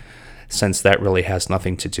commercial, since that really has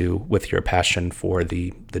nothing to do with your passion for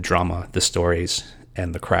the drama, the stories,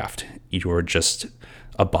 and the craft. You're just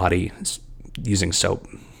a body using soap.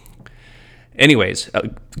 Anyways,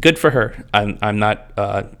 good for her. I'm not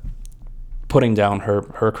putting down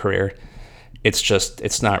her career.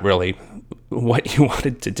 It's not really what you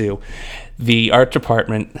wanted to do. The art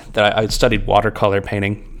department that I studied watercolor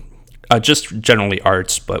painting, just generally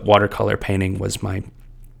arts, but watercolor painting was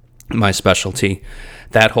my specialty.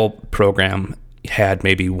 That whole program had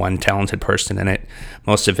maybe one talented person in it.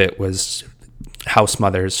 Most of it was house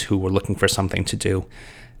mothers who were looking for something to do.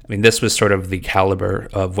 I mean, this was sort of the caliber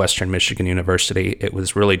of Western Michigan University. It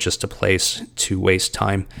was really just a place to waste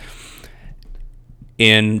time.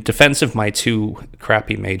 In defense of my two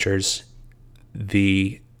crappy majors,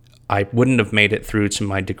 I wouldn't have made it through to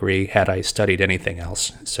my degree had I studied anything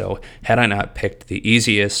else. So had I not picked the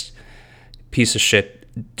easiest piece of shit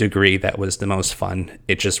degree that was the most fun,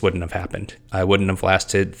 it just wouldn't have happened. I wouldn't have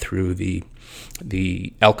lasted through the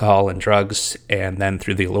alcohol and drugs, and then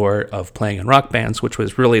through the allure of playing in rock bands, which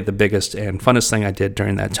was really the biggest and funnest thing I did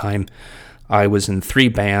during that time. I was in 3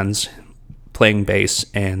 bands, playing bass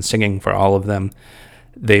and singing for all of them.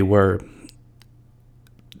 The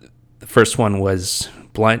first one was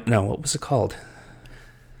what was it called?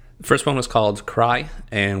 The first one was called Cry,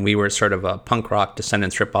 and we were sort of a punk rock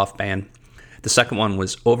Descendants ripoff band. The second one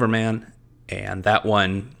was Overman, and that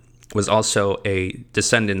one was also a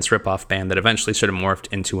Descendants ripoff band that eventually sort of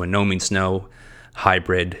morphed into a No Means No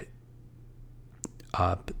hybrid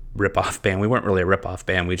ripoff band. We weren't really a ripoff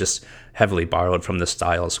band. We just heavily borrowed from the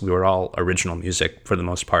styles. We were all original music for the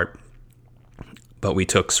most part, but we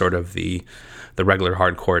took sort of the regular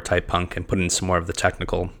hardcore type punk and put in some more of the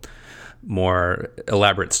technical, more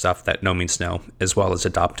elaborate stuff that No Means No, as well as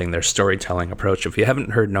adopting their storytelling approach. If you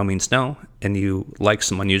haven't heard No Means No and you like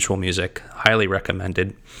some unusual music, highly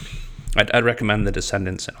recommended. I'd recommend the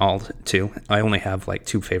Descendants and all too. I only have like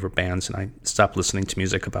 2 favorite bands, and I stopped listening to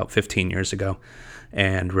music about 15 years ago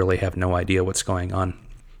and really have no idea what's going on.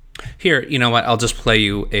 Here, you know what? I'll just play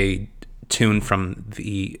you a tune from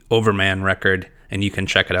the Overman record, and you can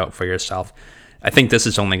check it out for yourself. I think this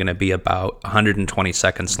is only going to be about 120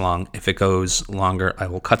 seconds long. If it goes longer, I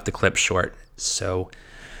will cut the clip short. So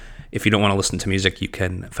if you don't want to listen to music, you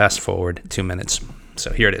can fast forward 2 minutes.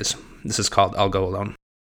 So here it is. This is called I'll Go Alone.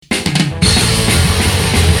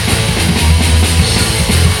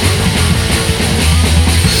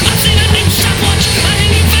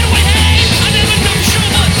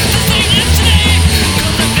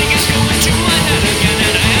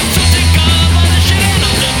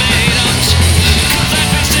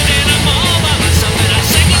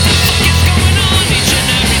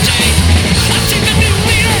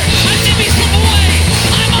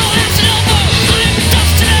 I'm all ass and elbow. I'm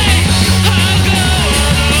tough today. I'll go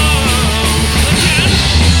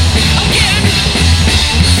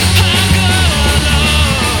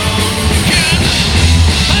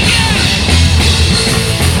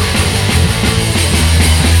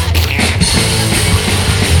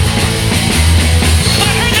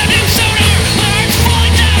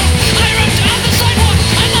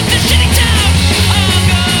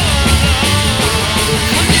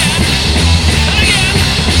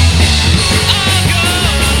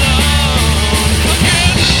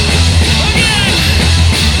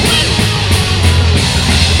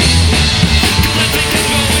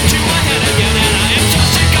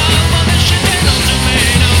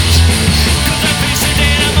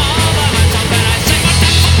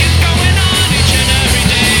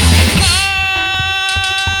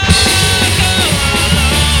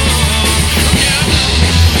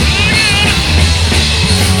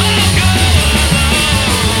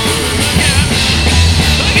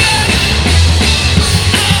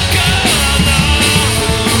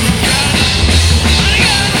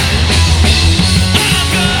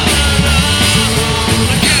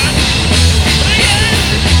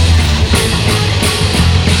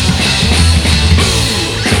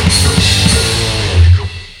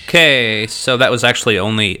Okay, so that was actually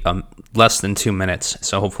only less than 2 minutes,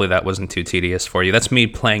 so hopefully that wasn't too tedious for you. That's me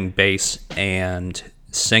playing bass and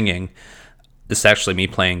singing. This is actually me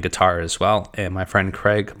playing guitar as well, and my friend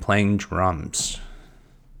Craig playing drums.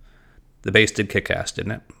 The bass did kick ass,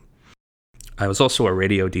 didn't it? I was also a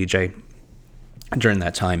radio DJ during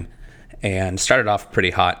that time, and started off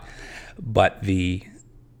pretty hot, but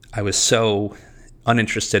I was so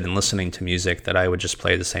uninterested in listening to music that I would just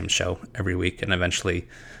play the same show every week, and eventually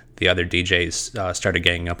the other DJs started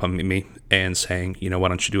ganging up on me and saying, why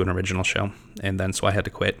don't you do an original show? And then so I had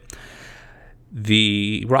to quit.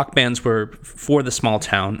 The rock bands were, for the small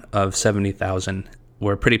town of 70,000,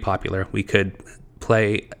 were pretty popular. We could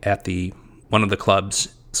play at one of the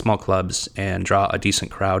clubs, small clubs, and draw a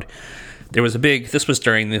decent crowd. This was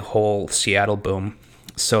during the whole Seattle boom.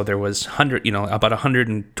 So there was about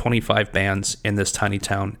 125 bands in this tiny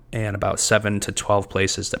town, and about 7 to 12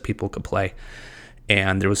 places that people could play.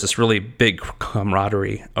 And there was this really big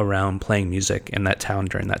camaraderie around playing music in that town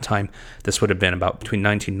during that time. This would have been about between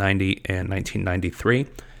 1990 and 1993,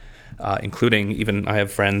 including even I have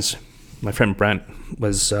friends. My friend Brent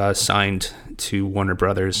was signed to Warner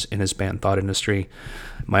Brothers in his band Thought Industry.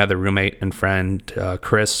 My other roommate and friend,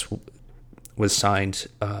 Chris, was signed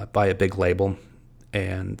by a big label,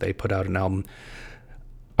 and they put out an album.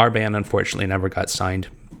 Our band, unfortunately, never got signed.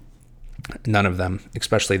 None of them,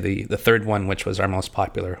 especially the third one, which was our most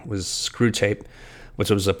popular, was Screwtape,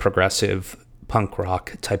 which was a progressive punk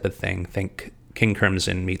rock type of thing. Think King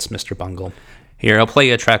Crimson meets Mr. Bungle. Here, I'll play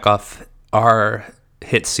you a track off our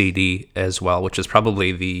hit CD as well, which is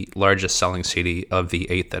probably the largest selling CD of the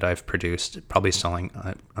 8 that I've produced. Probably selling,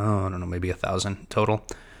 I don't know, maybe 1,000 total.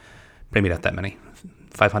 Maybe not that many,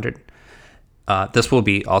 500. This will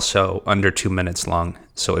be also under 2 minutes long,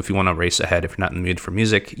 so if you want to race ahead, if you're not in the mood for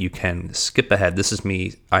music, you can skip ahead. This is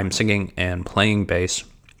me. I'm singing and playing bass,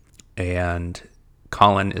 and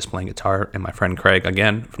Colin is playing guitar, and my friend Craig,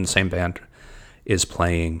 again, from the same band, is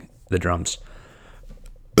playing the drums.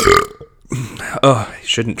 Oh, you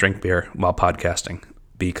shouldn't drink beer while podcasting,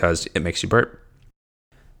 because it makes you burp.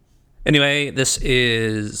 Anyway, this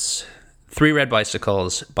is 3 Red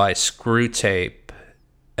Bicycles by Screwtape,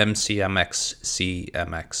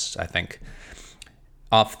 MCMXCMX, I think,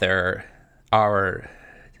 off our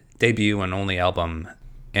debut and only album,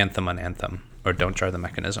 Anthem on Anthem, or Don't Jar the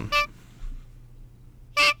Mechanism.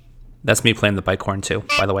 That's me playing the bike horn too,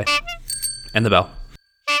 by the way, and the bell.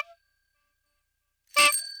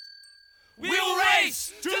 We'll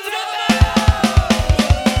race to the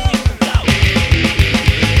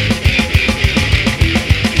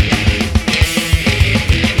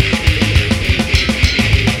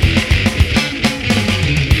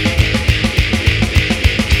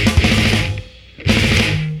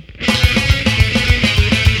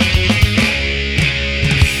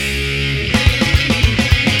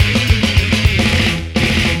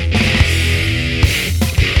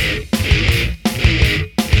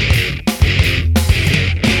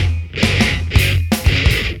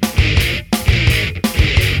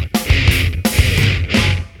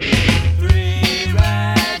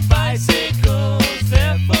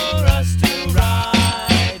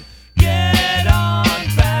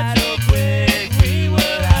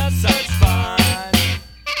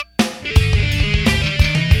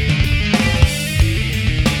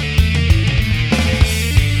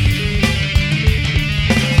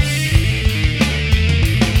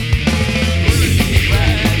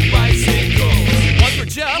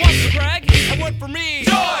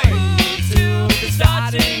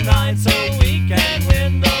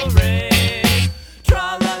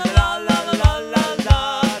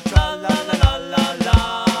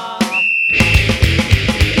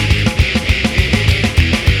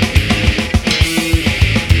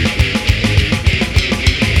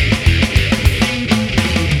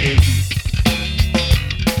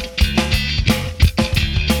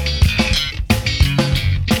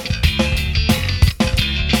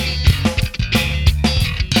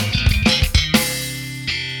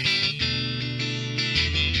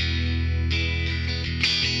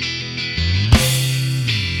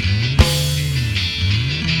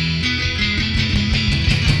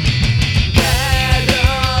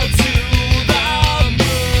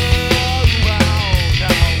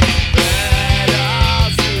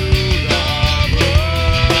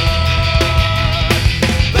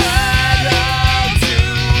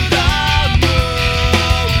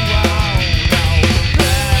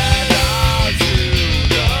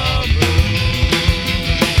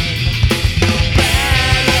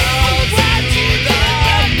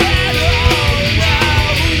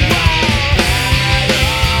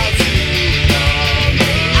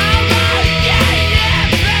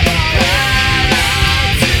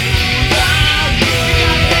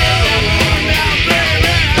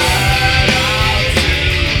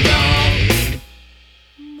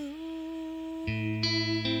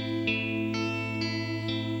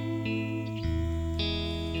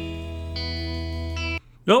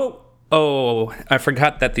Oh, I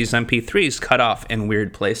forgot that these MP3s cut off in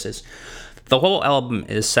weird places. The whole album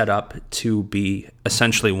is set up to be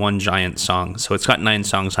essentially one giant song. So it's got 9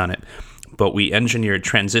 songs on it, but we engineered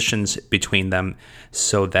transitions between them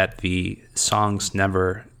so that the songs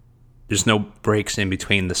there's no breaks in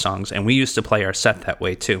between the songs. And we used to play our set that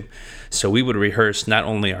way too. So we would rehearse not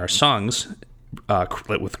only our songs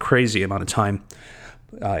with crazy amount of time,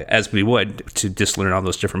 as we would to just learn all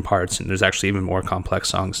those different parts. And there's actually even more complex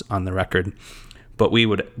songs on the record. But we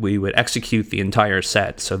would execute the entire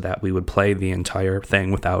set so that we would play the entire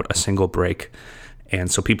thing without a single break.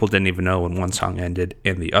 And so people didn't even know when one song ended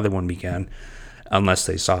and the other one began, unless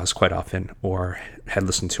they saw us quite often or had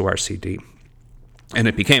listened to our CD. And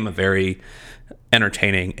it became a very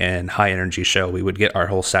entertaining and high-energy show. We would get our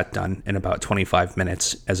whole set done in about 25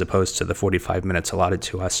 minutes as opposed to the 45 minutes allotted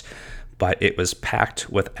to us. But it was packed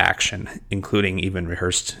with action, including even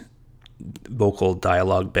rehearsed vocal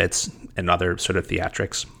dialogue bits and other sort of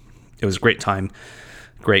theatrics. It was a great time,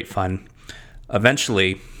 great fun.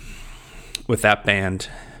 Eventually, with that band,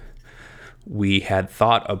 we had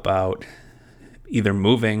thought about either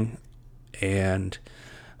moving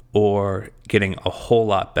or getting a whole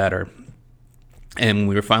lot better. And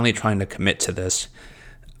we were finally trying to commit to this.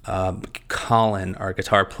 Colin, our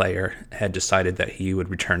guitar player, had decided that he would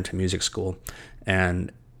return to music school.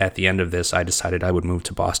 And at the end of this, I decided I would move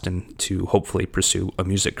to Boston to hopefully pursue a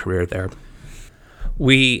music career there.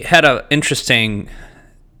 We had an interesting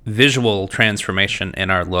visual transformation in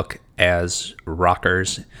our look as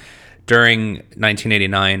rockers. During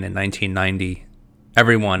 1989 and 1990,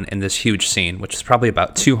 everyone in this huge scene, which is probably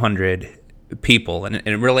about 200 people, and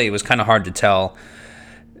it really was kind of hard to tell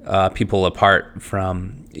people apart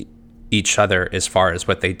from each other as far as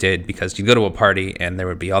what they did, because you go to a party and there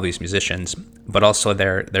would be all these musicians, but also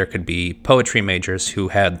there could be poetry majors who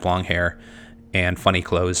had long hair and funny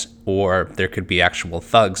clothes, or there could be actual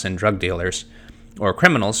thugs and drug dealers or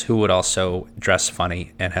criminals who would also dress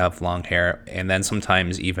funny and have long hair, and then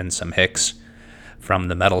sometimes even some hicks from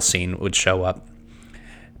the metal scene would show up.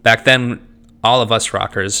 Back then, all of us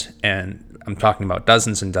rockers, and I'm talking about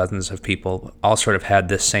dozens and dozens of people, all sort of had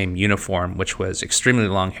this same uniform, which was extremely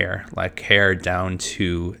long hair, like hair down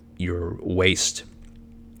to your waist.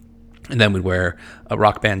 And then we'd wear a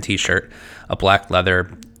rock band t-shirt, a black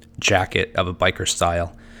leather jacket of a biker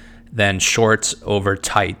style, then shorts over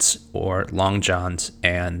tights or long johns,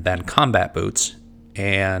 and then combat boots.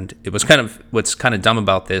 And it was what's kind of dumb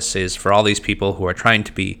about this is for all these people who are trying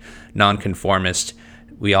to be nonconformist,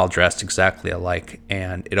 we all dressed exactly alike,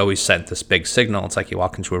 and it always sent this big signal. It's like you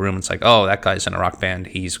walk into a room, it's like, oh, that guy's in a rock band,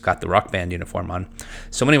 he's got the rock band uniform on.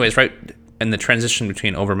 So anyways, right in the transition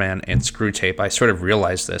between Overman and Screwtape, I sort of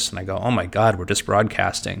realized this, and I go, oh my God, we're just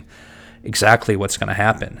broadcasting exactly what's going to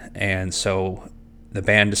happen. And so the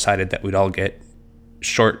band decided that we'd all get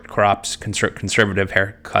short crops, conservative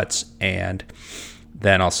haircuts, and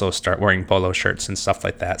then also start wearing polo shirts and stuff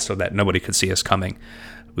like that so that nobody could see us coming.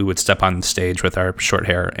 We would step on stage with our short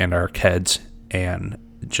hair and our Keds and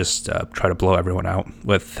just try to blow everyone out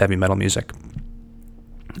with heavy metal music.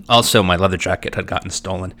 Also, my leather jacket had gotten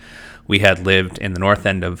stolen. We had lived in the north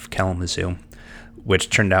end of Kalamazoo, which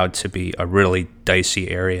turned out to be a really dicey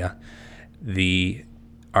area.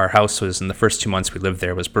 Our house was, in the first 2 months we lived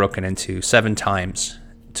there, was broken into 7 times,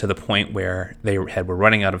 to the point where they were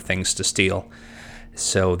running out of things to steal.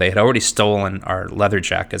 So they had already stolen our leather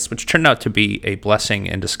jackets, which turned out to be a blessing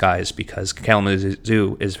in disguise because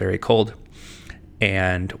Kalamazoo is very cold.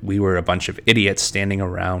 And we were a bunch of idiots standing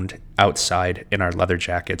around outside in our leather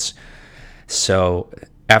jackets. So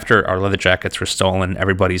after our leather jackets were stolen,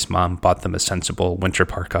 everybody's mom bought them a sensible winter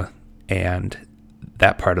parka, and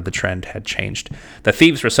that part of the trend had changed. The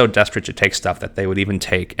thieves were so desperate to take stuff that they would even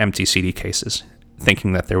take empty CD cases,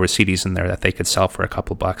 thinking that there were CDs in there that they could sell for a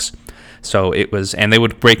couple bucks. So it was, and they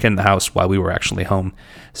would break in the house while we were actually home.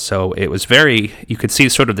 So it was you could see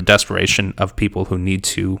sort of the desperation of people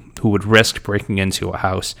who would risk breaking into a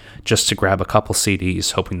house just to grab a couple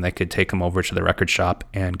CDs, hoping they could take them over to the record shop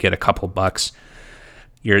and get a couple bucks.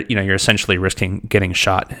 You're essentially risking getting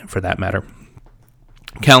shot, for that matter.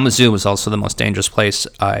 Kalamazoo was also the most dangerous place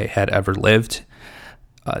I had ever lived.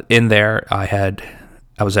 In there, I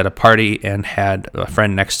was at a party and had a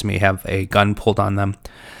friend next to me have a gun pulled on them.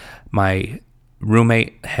 My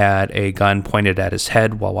roommate had a gun pointed at his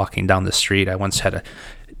head while walking down the street. I once had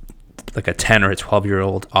a 10 or a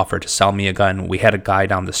 12-year-old offer to sell me a gun. We had a guy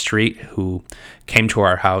down the street who came to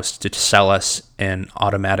our house to sell us an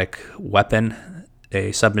automatic weapon,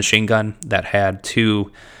 a submachine gun that had 2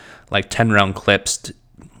 10-round clips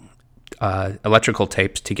electrical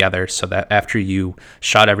tapes together so that after you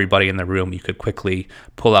shot everybody in the room, you could quickly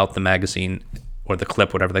pull out the magazine or the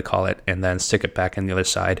clip, whatever they call it, and then stick it back in the other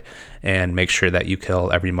side and make sure that you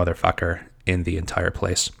kill every motherfucker in the entire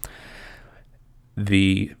place.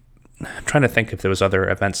 I'm trying to think if there was other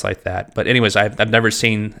events like that. But anyways, I've never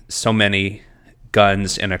seen so many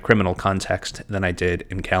guns in a criminal context than I did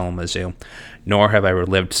in Kalamazoo, nor have I ever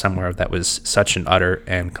lived somewhere that was such an utter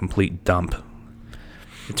and complete dump.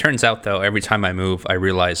 It turns out, though, every time I move, I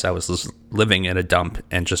realize I was living in a dump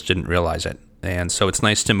and just didn't realize it. And so it's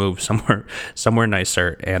nice to move somewhere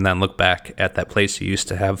nicer and then look back at that place you used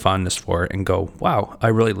to have fondness for and go, wow, I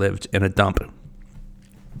really lived in a dump.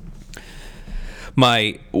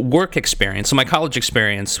 My work experience, so my college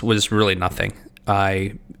experience was really nothing.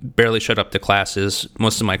 I barely showed up to classes.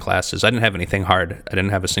 Most of my classes, I didn't have anything hard. I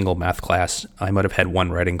didn't have a single math class. I might have had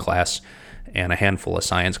one writing class and a handful of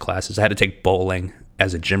science classes. I had to take bowling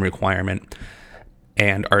as a gym requirement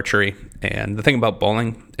and archery. And the thing about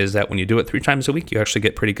bowling is that when you do it 3 times a week, you actually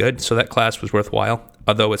get pretty good. So that class was worthwhile,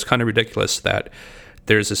 although it's kind of ridiculous that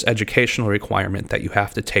there's this educational requirement that you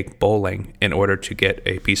have to take bowling in order to get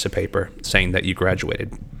a piece of paper saying that you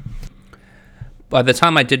graduated. By the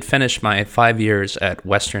time I did finish my 5 years at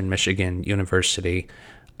Western Michigan University,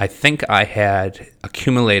 I think I had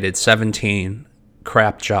accumulated 17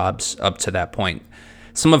 crap jobs up to that point.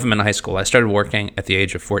 Some of them in high school. I started working at the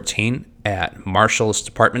age of 14 at Marshall's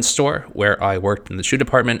department store, where I worked in the shoe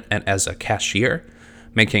department and as a cashier,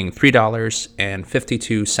 making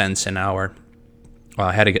 $3.52 an hour.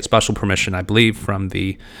 I had to get special permission, I believe, from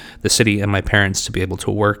the city and my parents to be able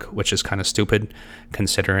to work, which is kind of stupid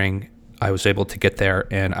considering I was able to get there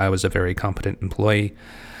and I was a very competent employee.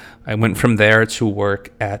 I went from there to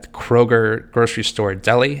work at Kroger grocery store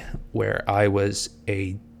deli, where I was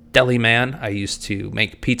a deli man. I used to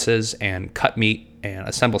make pizzas and cut meat and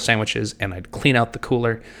assemble sandwiches, and I'd clean out the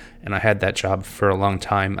cooler, and I had that job for a long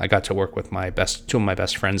time. I got to work with two of my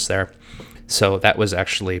best friends there, so that was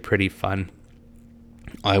actually pretty fun.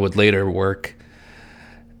 I would later work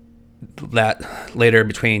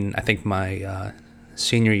between, I think, my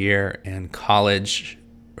senior year and college.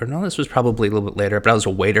 Or no, this was probably a little bit later, but I was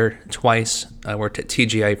a waiter twice. I worked at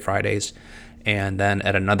TGI Fridays and then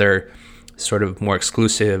at another sort of more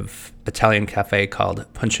exclusive Italian cafe called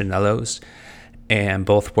Punchinello's. And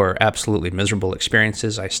both were absolutely miserable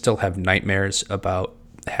experiences. I still have nightmares about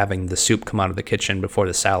having the soup come out of the kitchen before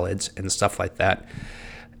the salads and stuff like that.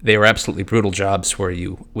 They were absolutely brutal jobs where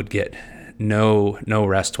you would get no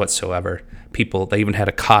rest whatsoever. They even had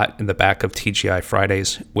a cot in the back of TGI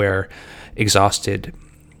Fridays where exhausted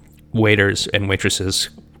waiters and waitresses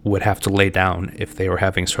would have to lay down if they were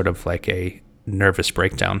having sort of like a nervous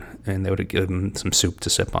breakdown, and they would give them some soup to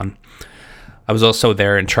sip on. I was also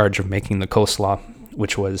there in charge of making the coleslaw,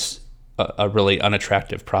 which was a really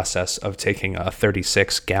unattractive process of taking a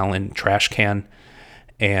 36-gallon trash can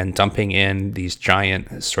and dumping in these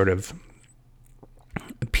giant sort of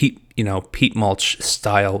peat mulch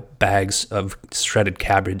style bags of shredded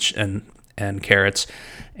cabbage and carrots,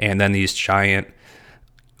 and then these giant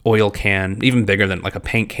oil can, even bigger than like a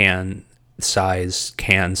paint can size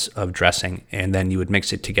cans of dressing, and then you would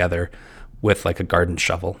mix it together with like a garden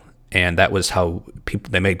shovel. And that was how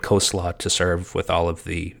they made coleslaw to serve with all of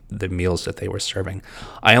the meals that they were serving.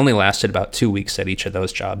 I only lasted about 2 weeks at each of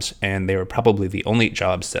those jobs, and they were probably the only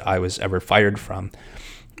jobs that I was ever fired from,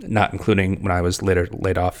 not including when I was later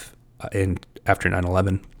laid off after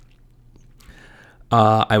 9/11.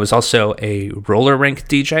 I was also a roller rink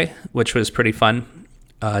DJ, which was pretty fun.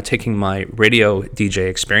 Taking my radio DJ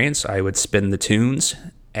experience, I would spin the tunes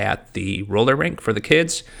at the roller rink for the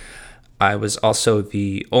kids. I was also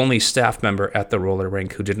the only staff member at the roller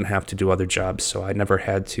rink who didn't have to do other jobs, so I never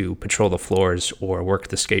had to patrol the floors or work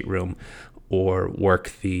the skate room or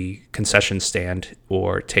work the concession stand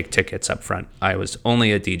or take tickets up front. I was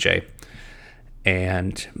only a DJ,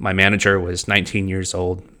 and my manager was 19 years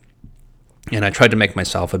old, and I tried to make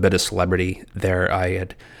myself a bit of celebrity there. I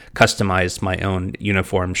had customized my own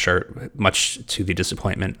uniform shirt, much to the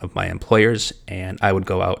disappointment of my employers, and I would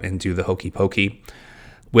go out and do the hokey pokey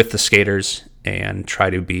with the skaters and try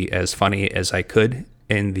to be as funny as I could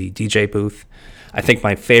in the DJ booth. I think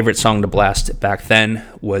my favorite song to blast back then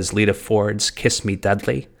was Lita Ford's Kiss Me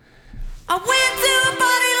Deadly. I went to a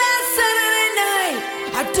party last Saturday night.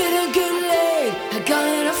 I didn't get laid, I got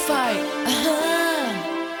in a fight.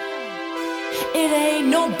 It ain't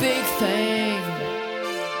no big thing.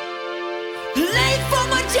 Late for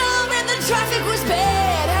my job and the traffic was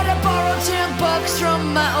bad. Had to borrow $10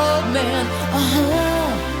 from my old man.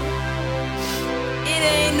 It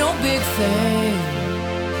ain't no big thing.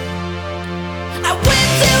 I went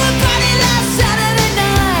to a party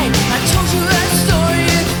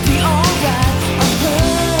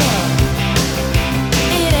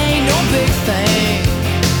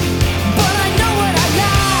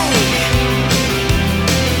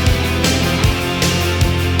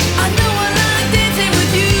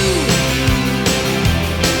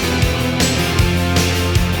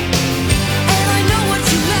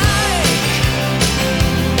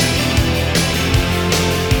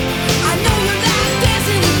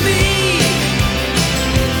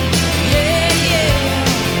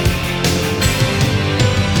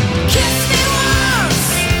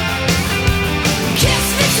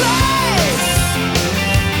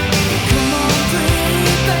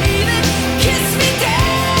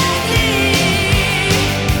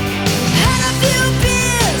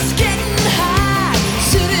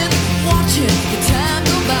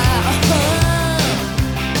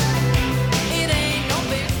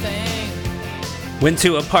Went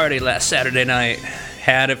to a party last Saturday night,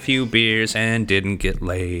 had a few beers, and didn't get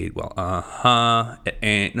laid. Well, it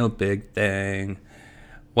ain't no big thing.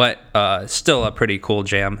 What? Still a pretty cool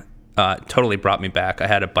jam. Totally brought me back. I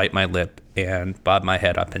had to bite my lip and bob my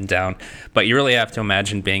head up and down. But you really have to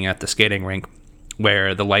imagine being at the skating rink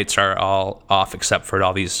where the lights are all off except for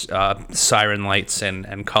all these siren lights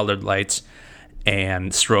and colored lights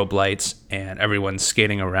and strobe lights, and everyone's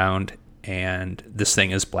skating around, and this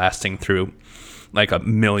thing is blasting through like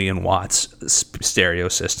 1,000,000 watts stereo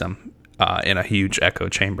system in a huge echo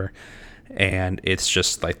chamber. And it's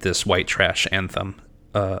just like this white trash anthem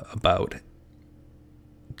about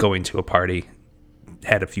going to a party,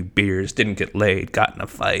 had a few beers, didn't get laid, got in a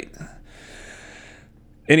fight.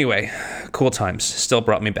 Anyway, cool times. Still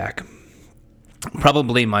brought me back.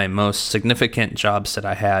 Probably my most significant jobs that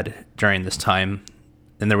I had during this time,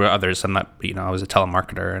 and there were others. I was a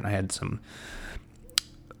telemarketer, and I had some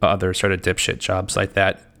other sort of dipshit jobs like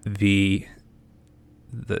that. The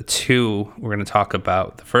two we're going to talk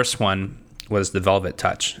about, the first one was the Velvet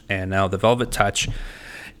Touch. And now the Velvet Touch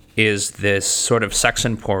is this sort of sex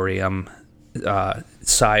emporium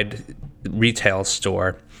side retail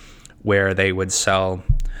store where they would sell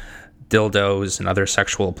dildos and other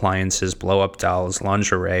sexual appliances, blow-up dolls,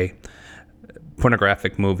 lingerie,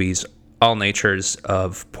 pornographic movies, all natures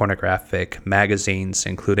of pornographic magazines,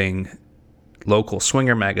 including local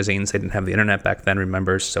swinger magazines. They didn't have the internet back then,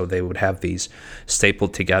 remember, so they would have these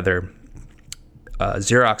stapled together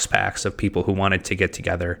Xerox packs of people who wanted to get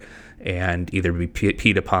together and either be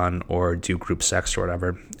peed upon or do group sex or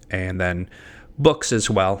whatever. And then books as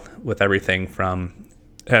well, with everything from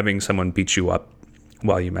having someone beat you up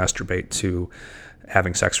while you masturbate to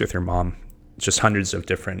having sex with your mom. Just hundreds of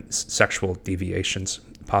different sexual deviations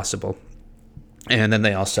possible. And then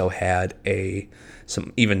they also had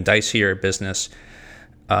some even dicier business,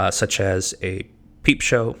 such as a peep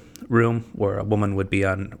show room where a woman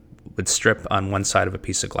would strip on one side of a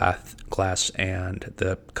piece of glass, and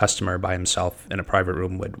the customer by himself in a private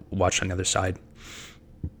room would watch on the other side,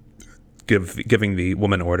 giving the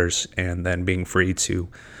woman orders and then being free to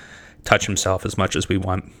touch himself as much as we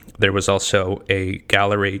want. There was also a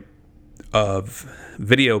gallery of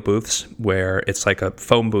video booths where it's like a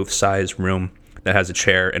phone booth size room that has a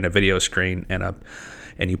chair and a video screen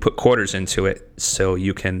and you put quarters into it so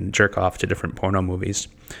you can jerk off to different porno movies.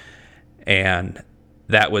 And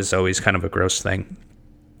that was always kind of a gross thing,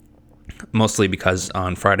 mostly because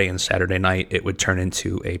on Friday and Saturday night it would turn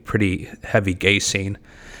into a pretty heavy gay scene.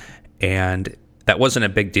 And that wasn't a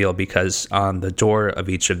big deal because on the door of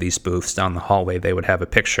each of these booths down the hallway they would have a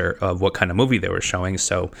picture of what kind of movie they were showing.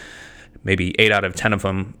 So maybe 8 out of 10 of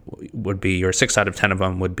them would be, or 6 out of 10 of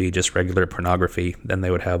them would be just regular pornography. Then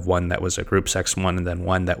they would have one that was a group sex one, and then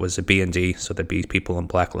one that was a B&D, so there'd be people in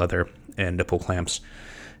black leather and nipple clamps.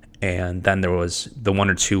 And then there was the 1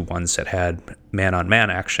 or 2 ones that had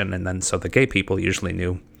man-on-man action, and then so the gay people usually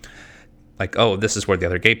knew, like, oh, this is where the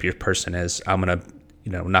other gay person is. I'm going to,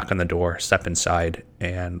 knock on the door, step inside,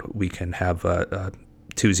 and we can have a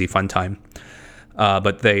twosie fun time.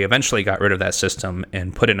 But they eventually got rid of that system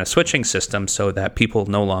and put in a switching system so that people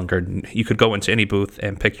you could go into any booth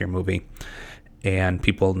and pick your movie, and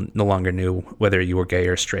people no longer knew whether you were gay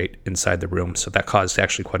or straight inside the room. So that caused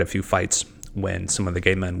actually quite a few fights when some of the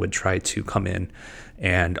gay men would try to come in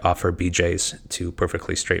and offer BJs to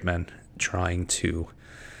perfectly straight men trying to,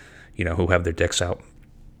 who have their dicks out.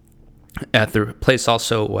 At the place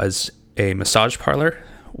also was a massage parlor,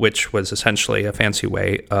 which was essentially a fancy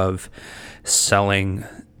way of selling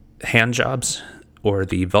hand jobs, or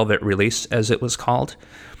the velvet release as it was called,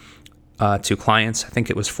 to clients. I think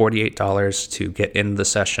it was $48 to get in the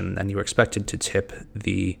session, and you were expected to tip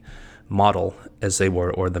the model, as they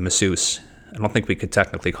were, or the masseuse. I don't think we could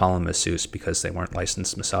technically call them masseuse because they weren't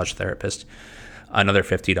licensed massage therapists. Another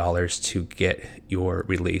 $50 to get your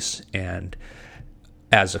release. And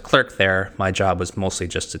as a clerk there, my job was mostly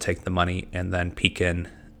just to take the money and then peek in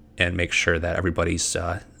and make sure that everybody's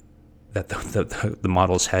that the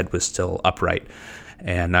model's head was still upright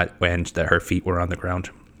and that her feet were on the ground,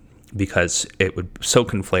 because it would so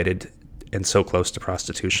conflated and so close to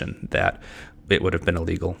prostitution that it would have been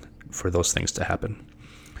illegal for those things to happen.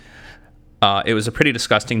 It was a pretty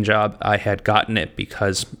disgusting job. I had gotten it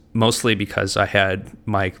mostly because I had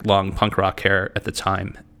my long punk rock hair at the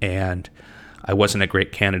time, and I wasn't a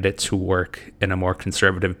great candidate to work in a more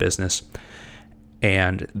conservative business.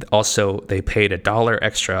 And also, they paid $1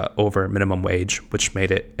 extra over minimum wage, which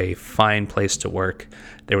made it a fine place to work.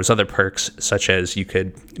 There was other perks, such as you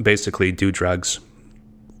could basically do drugs,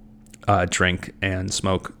 drink, and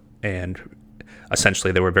smoke, and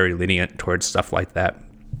essentially they were very lenient towards stuff like that.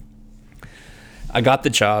 I got the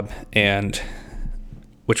job, and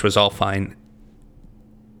which was all fine.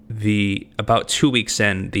 About 2 weeks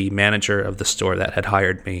in, the manager of the store that had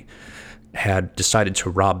hired me had decided to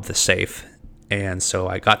rob the safe. And so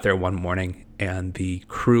I got there one morning, and the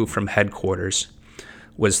crew from headquarters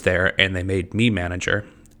was there, and they made me manager.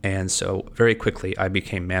 And so very quickly, I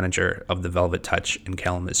became manager of the Velvet Touch in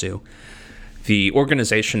Kalamazoo. The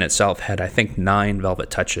organization itself had, I think, 9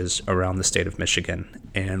 Velvet Touches around the state of Michigan,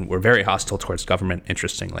 and were very hostile towards government,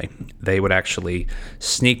 interestingly. They would actually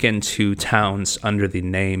sneak into towns under the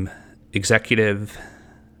name Executive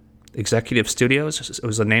Studios, it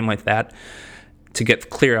was a name like that, to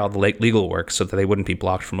clear out the legal work so that they wouldn't be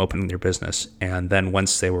blocked from opening their business. And then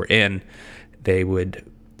once they were in, they would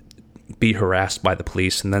be harassed by the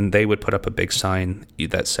police, and then they would put up a big sign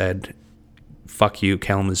that said, "Fuck you,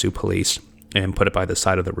 Kalamazoo Police," and put it by the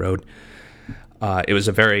side of the road. It was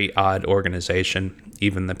a very odd organization.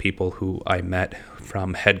 Even the people who I met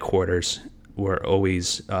from headquarters were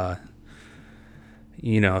always, probably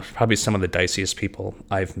some of the diciest people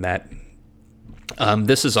I've met.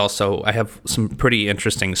 This is also, I have some pretty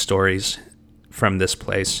interesting stories from this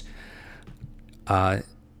place. There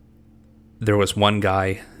was one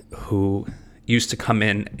guy who used to come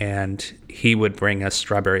in, and he would bring us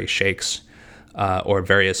strawberry shakes, or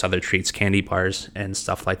various other treats, candy bars and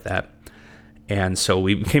stuff like that. And so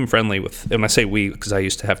we became friendly with, and I say we because I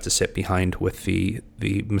used to have to sit behind with the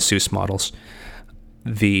masseuse models.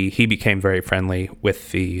 He became very friendly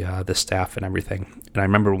with the staff and everything. And I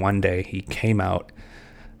remember one day he came out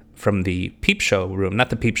from the peep show room, not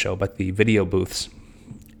the peep show, but the video booths,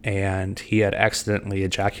 and he had accidentally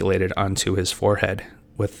ejaculated onto his forehead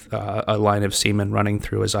with a line of semen running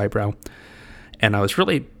through his eyebrow. And I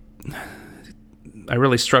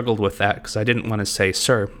really struggled with that because I didn't want to say,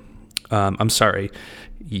 "Sir, I'm sorry,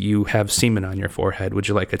 you have semen on your forehead. Would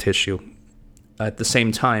you like a tissue?" At the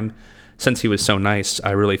same time, since he was so nice,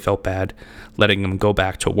 I really felt bad letting him go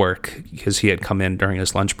back to work because he had come in during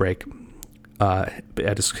his lunch break. I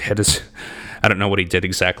don't know what he did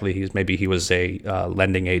exactly. Maybe he was a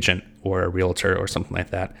lending agent or a realtor or something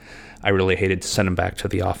like that. I really hated to send him back to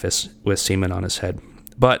the office with semen on his head.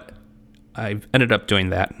 But I ended up doing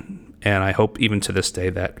that. And I hope even to this day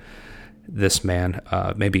that this man,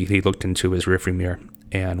 maybe he looked into his rearview mirror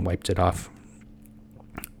and wiped it off.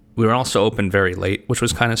 We were also open very late, which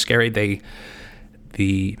was kind of scary.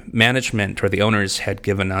 The management or the owners had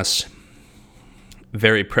given us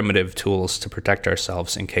very primitive tools to protect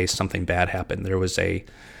ourselves in case something bad happened. There was a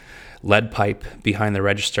lead pipe behind the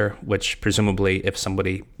register, which presumably if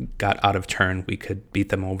somebody got out of turn, we could beat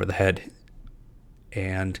them over the head.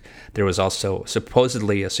 And there was also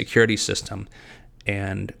supposedly a security system.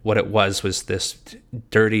 And what it was this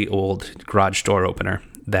dirty old garage door opener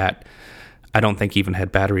that I don't think even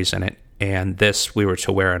had batteries in it. And this we were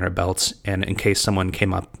to wear on our belts. And in case someone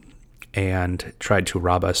came up and tried to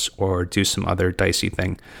rob us or do some other dicey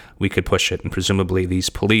thing, we could push it. And presumably these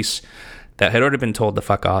police that had already been told to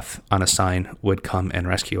fuck off on a sign would come and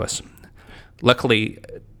rescue us. Luckily,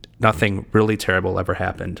 nothing really terrible ever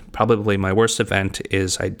happened. Probably my worst event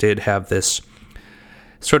is I did have this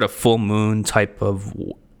sort of full moon type of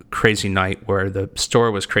crazy night where the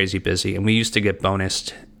store was crazy busy, and we used to get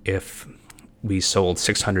bonused if we sold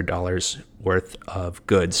 $600 worth of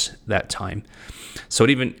goods that time. So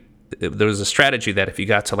there was a strategy that if you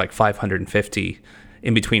got to like 550,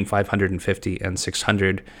 in between 550 and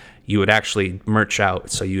 600, you would actually merch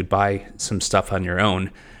out. So you'd buy some stuff on your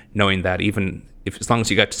own, knowing that even if, as long as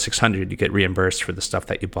you got to 600, you get reimbursed for the stuff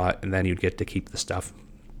that you bought, and then you'd get to keep the stuff.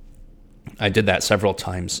 I did that several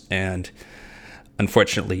times, and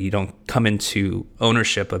unfortunately, you don't come into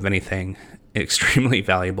ownership of anything extremely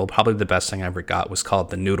valuable. Probably the best thing I ever got was called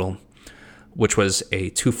the Noodle, which was a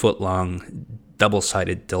 2-foot-long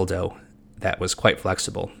double-sided dildo that was quite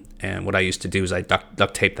flexible. And what I used to do is I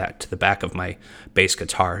duct tape that to the back of my bass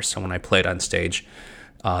guitar, so when I played on stage,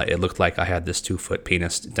 it looked like I had this 2-foot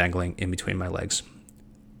penis dangling in between my legs.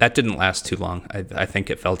 That didn't last too long. I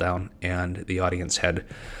think it fell down, and the audience had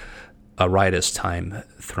a riotous time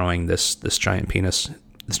throwing this giant penis,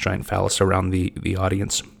 this giant phallus around the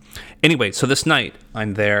audience. Anyway, so this night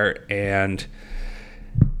I'm there, and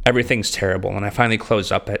everything's terrible, and I finally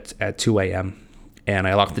close up at 2 a.m., and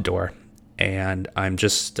I lock the door, and I'm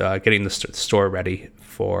just getting the store ready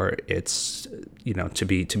for its, to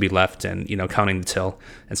be left, and, counting the till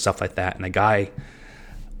and stuff like that. And a guy,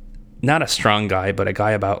 not a strong guy, but a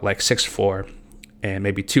guy about like 6'4", and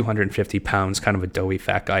maybe 250 pounds, kind of a doughy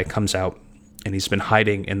fat guy, comes out, and he's been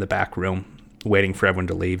hiding in the back room waiting for everyone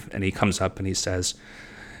to leave. And he comes up and he says,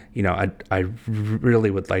 I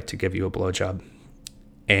really would like to give you a blowjob.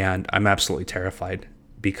 And I'm absolutely terrified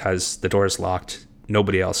because the door is locked,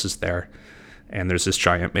 nobody else is there, and there's this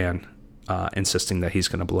giant man insisting that he's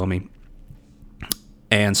going to blow me.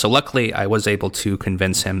 And so luckily I was able to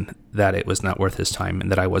convince him that it was not worth his time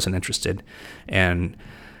and that I wasn't interested. And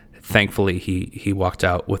thankfully he walked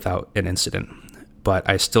out without an incident. But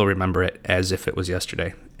I still remember it as if it was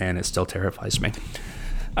yesterday, and it still terrifies me.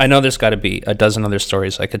 I know there's got to be a dozen other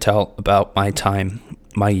stories I could tell about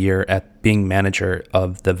my year at being manager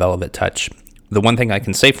of the Velvet Touch. The one thing I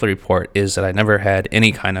can safely report is that I never had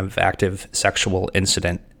any kind of active sexual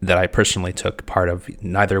incident that I personally took part of,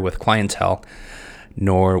 neither with clientele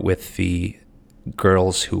nor with the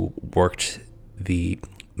girls who worked the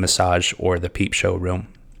massage or the peep show room.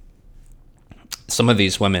 Some of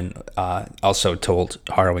these women also told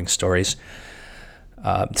harrowing stories.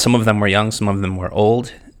 Some of them were young, some of them were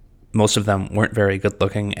old. Most of them weren't very good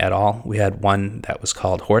looking at all. We had one that was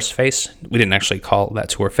called Horseface. We didn't actually call that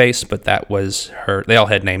to her face, but that was her. They all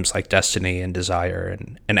had names like Destiny and Desire,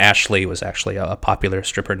 and Ashley was actually a popular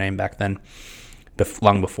stripper name back then,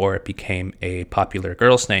 long before it became a popular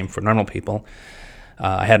girl's name for normal people.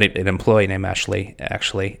 I had an employee named Ashley,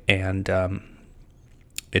 actually, and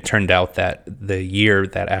it turned out that the year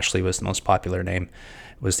that Ashley was the most popular name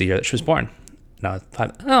was the year that she was born. Now I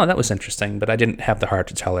thought, oh, that was interesting, but I didn't have the heart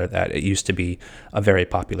to tell her that it used to be a very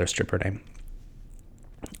popular stripper name.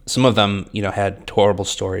 Some of them, had horrible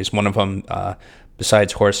stories. One of them,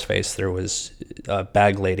 besides Horseface, there was a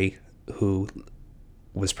bag lady who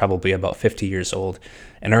was probably about 50 years old,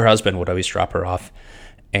 and her husband would always drop her off,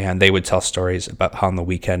 and they would tell stories about how on the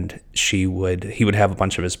weekend he would have a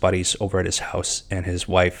bunch of his buddies over at his house, and his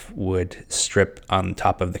wife would strip on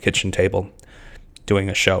top of the kitchen table doing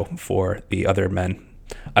a show for the other men.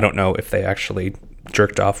 I don't know if they actually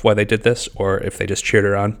jerked off while they did this or if they just cheered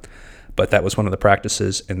her on, but that was one of the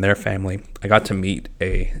practices in their family. I got to meet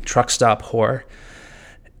a truck stop whore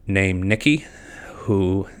named Nikki,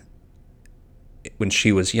 who, when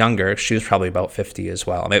she was younger, she was probably about 50 as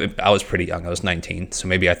well. Maybe I was pretty young. I was 19, so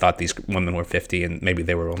maybe I thought these women were 50 and maybe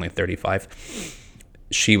they were only 35.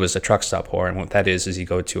 She was a truck stop whore, and what that is you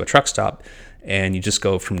go to a truck stop and you just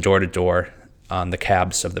go from door to door on the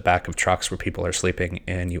cabs of the back of trucks where people are sleeping,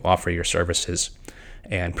 and you offer your services.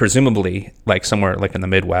 And presumably, like somewhere like in the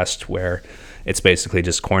Midwest where it's basically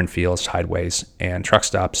just cornfields, highways, and truck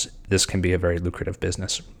stops, this can be a very lucrative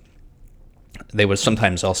business. They would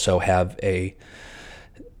sometimes also have a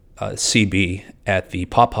CB at the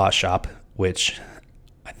Pawpaw Shop, which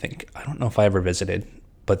I don't know if I ever visited,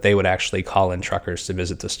 but they would actually call in truckers to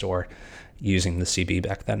visit the store using the CB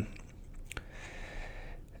back then.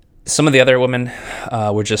 Some of the other women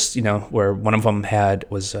were just, where one of them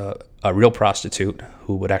was a real prostitute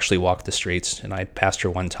who would actually walk the streets. And I passed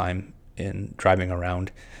her one time in driving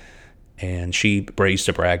around, and she used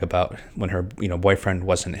to brag about when her, boyfriend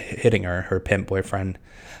wasn't hitting her pimp boyfriend,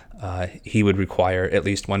 he would require at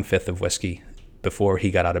least 1/5 of whiskey before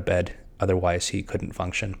he got out of bed. Otherwise, he couldn't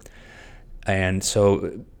function. And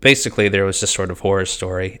so basically there was this sort of horror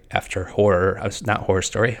story after horror,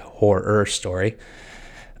 horror story.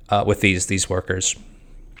 With these workers.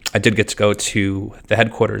 I did get to go to the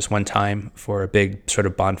headquarters one time for a big sort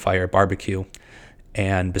of bonfire barbecue,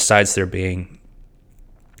 and besides there being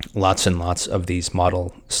lots and lots of these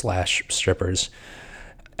model/strippers,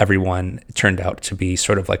 everyone turned out to be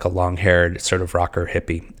sort of like a long-haired sort of rocker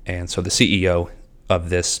hippie, and so the CEO of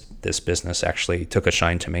this business actually took a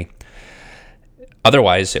shine to me.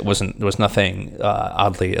 Otherwise, there was nothing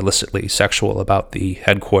oddly illicitly sexual about the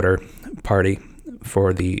headquarter party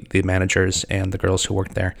for the managers and the girls who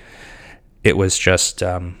worked there. It was just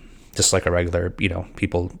like a regular,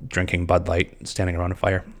 people drinking Bud Light, standing around a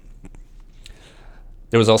fire.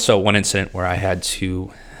 There was also one incident where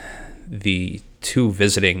the two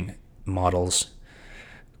visiting models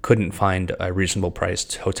couldn't find a reasonable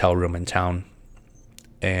priced hotel room in town.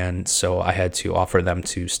 And so I had to offer them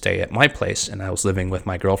to stay at my place, and I was living with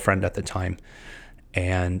my girlfriend at the time.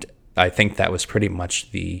 And I think that was pretty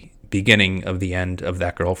much the beginning of the end of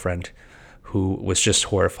that girlfriend, who was just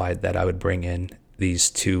horrified that I would bring in these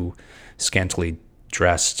two scantily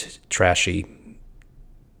dressed, trashy,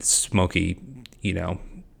 smoky,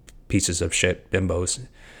 pieces of shit bimbos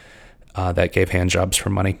that gave hand jobs for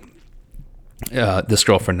money. This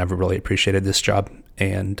girlfriend never really appreciated this job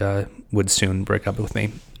and would soon break up with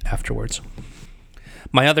me afterwards.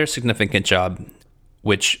 My other significant job,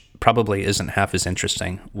 which probably isn't half as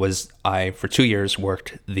interesting, was I, for 2 years,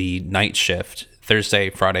 worked the night shift,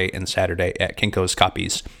 Thursday, Friday, and Saturday at Kinko's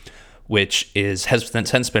Copies, which has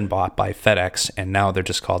since been bought by FedEx, and now they're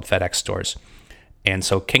just called FedEx stores. And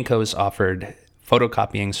so Kinko's offered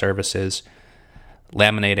photocopying services,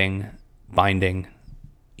 laminating, binding,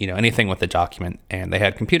 anything with a document, and they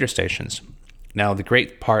had computer stations. Now, the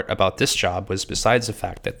great part about this job was, besides the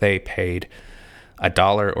fact that they paid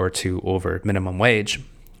 $1 or $2 over minimum wage,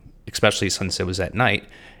 especially since it was at night,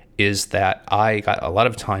 is that I got a lot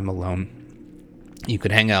of time alone. You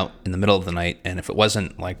could hang out in the middle of the night, and if it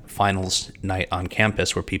wasn't like finals night on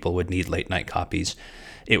campus where people would need late night copies,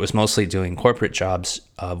 it was mostly doing corporate jobs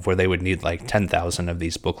where they would need like 10,000 of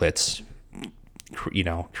these booklets,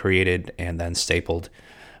 created and then stapled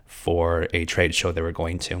for a trade show they were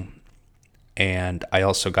going to. And I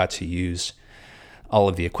also got to use all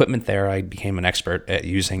of the equipment there. I became an expert at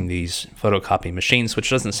using these photocopy machines, which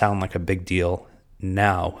doesn't sound like a big deal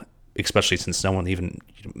now, especially since no one even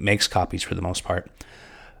makes copies for the most part.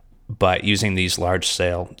 But using these large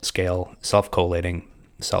scale self-collating,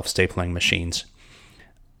 self-stapling machines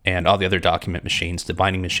and all the other document machines, the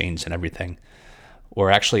binding machines and everything,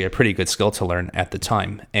 were actually a pretty good skill to learn at the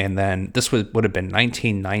time. And then this would have been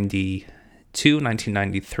 1992,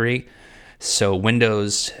 1993. So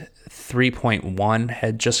Windows 3.1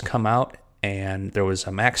 had just come out, and there was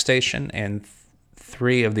a Mac station and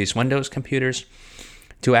 3 of these Windows computers.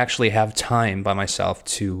 To actually have time by myself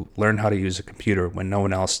to learn how to use a computer when no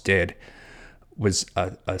one else did was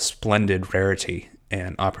a splendid rarity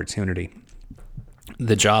and opportunity.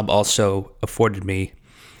 The job also afforded me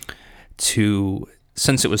to,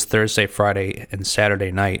 since it was Thursday, Friday, and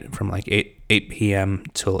Saturday night from like 8 p.m.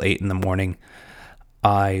 till 8 in the morning,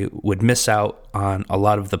 I would miss out on a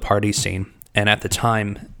lot of the party scene. And at the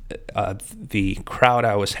time, the crowd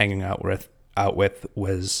I was hanging out with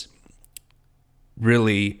was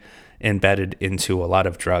really embedded into a lot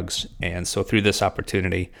of drugs. And so through this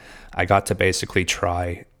opportunity, I got to basically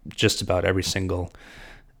try just about every single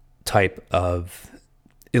type of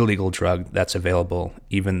illegal drug that's available,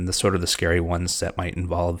 even the sort of the scary ones that might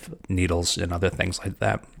involve needles and other things like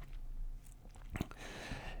that.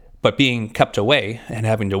 But being kept away and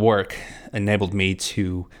having to work enabled me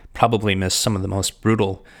to probably miss some of the most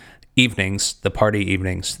brutal evenings, the party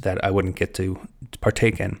evenings, that I wouldn't get to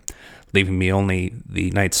partake in, leaving me only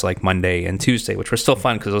the nights like Monday and Tuesday, which were still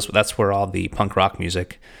fun because that's where all the punk rock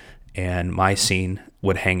music and my scene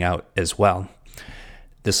would hang out as well.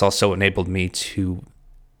 This also enabled me to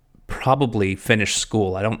probably finish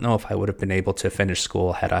school. I don't know if I would have been able to finish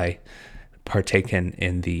school had I partaken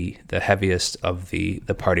in the heaviest of the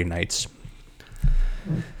party nights.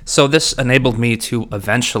 So this enabled me to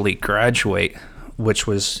eventually graduate, which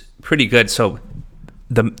was pretty good. So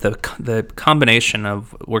the combination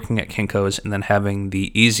of working at Kinko's and then having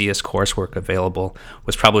the easiest coursework available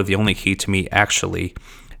was probably the only key to me actually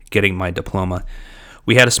getting my diploma.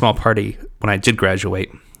 We had a small party when I did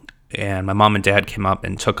graduate, and my mom and dad came up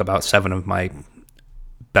and took about 7 of my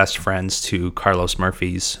best friends to Carlos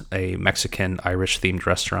Murphy's, a Mexican-Irish themed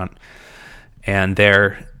restaurant. And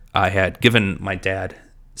there I had given my dad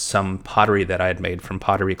some pottery that I had made from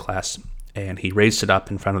pottery class, and he raised it up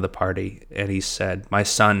in front of the party, and he said, my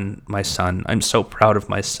son, I'm so proud of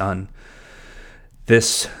my son.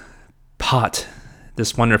 This pot,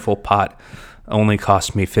 this wonderful pot, only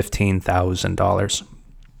cost me $15,000.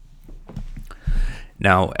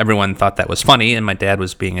 Now, everyone thought that was funny, and my dad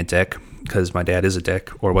was being a dick, because my dad is a dick,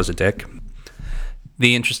 or was a dick.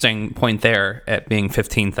 The interesting point there at being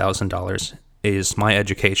 $15,000 is my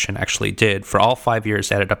education actually did, for all 5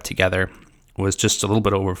 years added up together, was just a little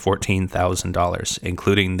bit over $14,000,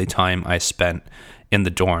 including the time I spent in the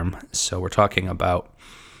dorm. So we're talking about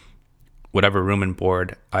whatever room and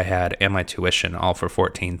board I had and my tuition, all for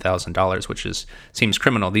 $14,000, which seems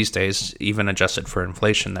criminal these days. Even adjusted for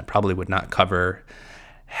inflation, that probably would not cover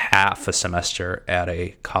half a semester at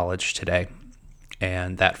a college today.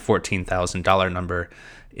 And that $14,000 number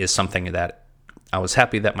is something that I was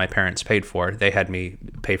happy that my parents paid for. They had me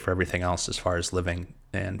pay for everything else as far as living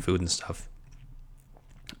and food and stuff.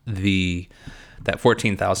 That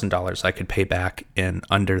 $14,000 I could pay back in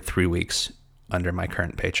under 3 weeks under my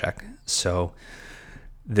current paycheck. So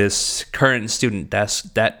this current student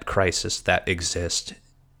debt crisis that exists,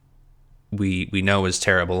 we know is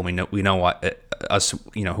terrible. We know what us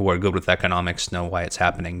who are good with economics know why it's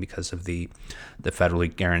happening, because of the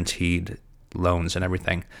federally guaranteed loans and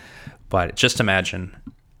everything. But just imagine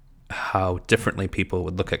how differently people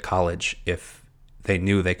would look at college if they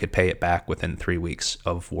knew they could pay it back within 3 weeks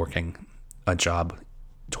of working a job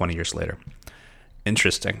 20 years later.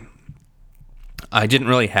 Interesting. I didn't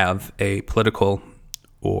really have a political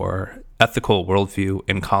or ethical worldview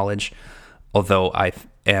in college, although I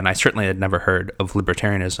certainly had never heard of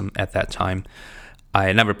libertarianism at that time.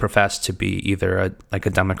 I never professed to be either a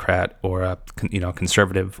Democrat or a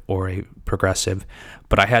conservative or a progressive,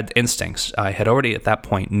 but I had instincts. I had already at that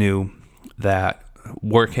point knew that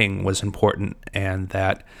working was important, and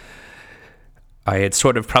that I had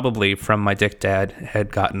sort of probably from my dick dad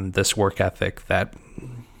had gotten this work ethic that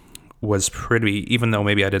was pretty, even though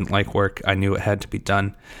maybe I didn't like work, I knew it had to be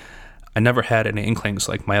done. I never had any inklings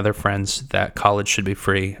like my other friends that college should be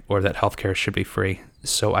free or that healthcare should be free.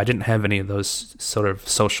 So I didn't have any of those sort of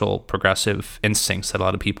social progressive instincts that a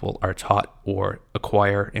lot of people are taught or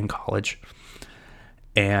acquire in college.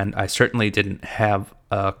 And I certainly didn't have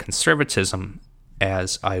a conservatism,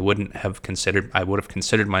 as I would have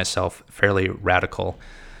considered myself fairly radical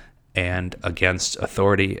and against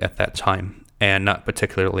authority at that time, and not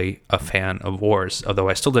particularly a fan of wars, although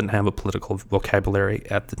I still didn't have a political vocabulary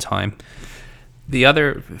at the time. The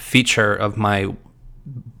other feature of my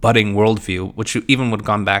budding worldview, which even would have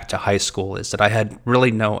gone back to high school, is that I had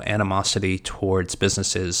really no animosity towards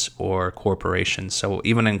businesses or corporations. So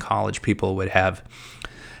even in college, people would have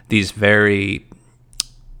these very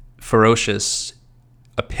ferocious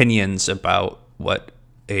opinions about what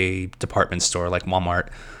a department store like Walmart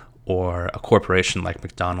or a corporation like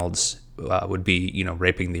McDonald's would be,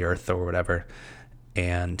 raping the earth or whatever,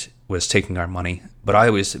 and was taking our money. But I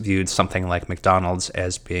always viewed something like McDonald's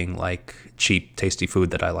as being like cheap, tasty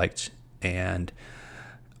food that I liked. And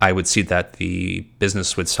I would see that the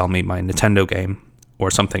business would sell me my Nintendo game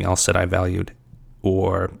or something else that I valued,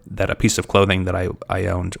 or that a piece of clothing that I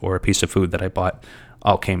owned or a piece of food that I bought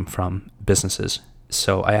all came from businesses.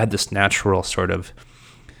 So I had this natural sort of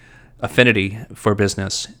affinity for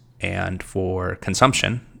business and for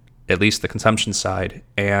consumption, at least the consumption side,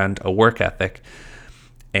 and a work ethic,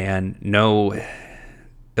 and no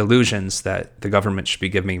illusions that the government should be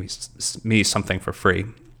giving me something for free.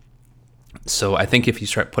 So I think if you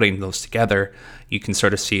start putting those together, you can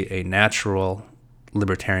sort of see a natural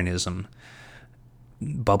libertarianism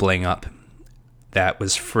bubbling up that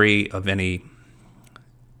was free of any,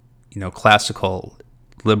 classical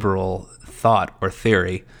liberal thought or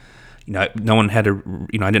theory. No one had to,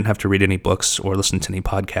 I didn't have to read any books or listen to any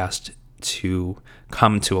podcast to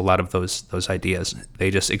come to a lot of those ideas. They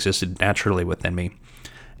just existed naturally within me.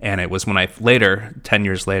 And it was when I later, 10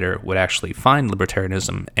 years later, would actually find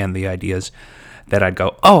libertarianism and the ideas that I'd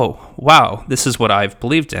go, oh, wow, this is what I've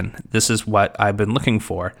believed in. This is what I've been looking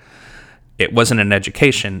for. It wasn't an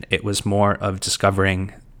education. It was more of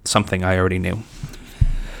discovering something I already knew.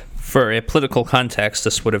 For a political context,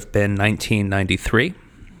 this would have been 1993.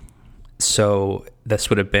 So this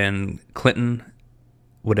would have been Clinton,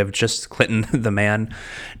 the man,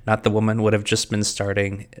 not the woman, would have just been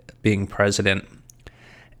starting being president.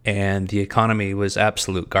 And the economy was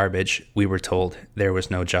absolute garbage. We were told there was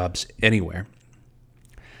no jobs anywhere.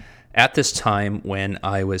 At this time, when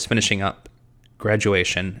I was finishing up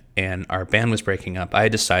graduation and our band was breaking up, I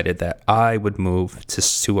decided that I would move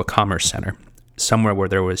to a commerce center, somewhere where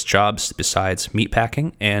there was jobs besides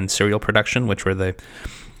meatpacking and cereal production, which were the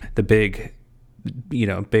big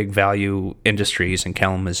value industries in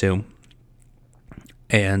Kalamazoo.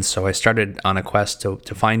 And so I started on a quest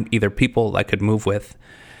to find either people I could move with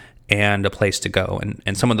and a place to go.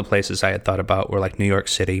 And some of the places I had thought about were like New York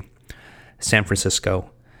City, San Francisco,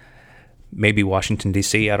 maybe Washington,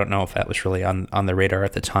 D.C. I don't know if that was really on the radar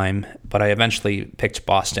at the time, but I eventually picked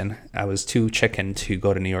Boston. I was too chicken to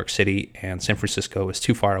go to New York City, and San Francisco was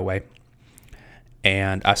too far away.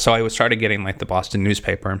 And so I started getting like the Boston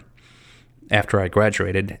newspaper after I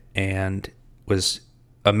graduated, and was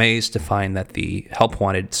amazed to find that the help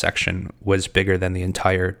wanted section was bigger than the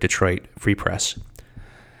entire Detroit Free Press.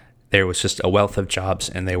 There was just a wealth of jobs,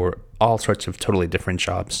 and they were all sorts of totally different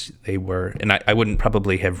jobs. They were, and I wouldn't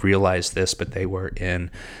probably have realized this, but they were in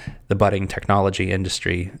the budding technology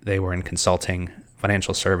industry. They were in consulting,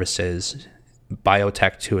 financial services,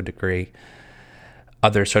 biotech to a degree,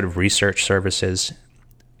 other sort of research services,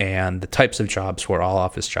 and the types of jobs were all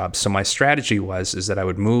office jobs. So my strategy is that I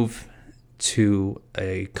would move to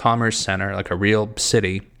a commerce center, like a real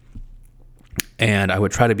city, and I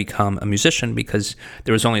would try to become a musician, because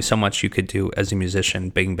there was only so much you could do as a musician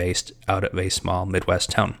being based out of a small Midwest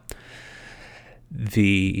town.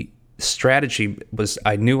 The strategy was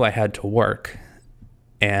I knew I had to work,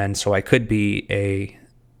 and so I could be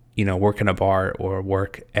work in a bar or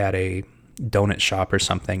work at a donut shop or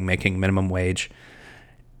something, making minimum wage,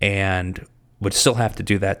 and would still have to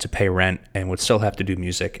do that to pay rent, and would still have to do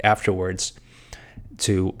music afterwards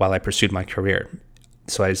while I pursued my career.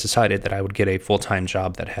 So I decided that I would get a full-time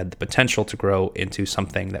job that had the potential to grow into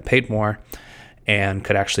something that paid more and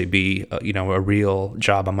could actually be, a real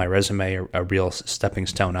job on my resume, or a real stepping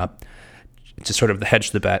stone up to sort of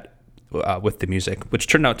hedge the bet with the music, which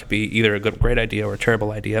turned out to be either a great idea or a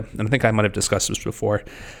terrible idea. And I think I might have discussed this before,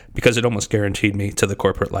 because it almost guaranteed me to the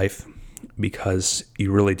corporate life, because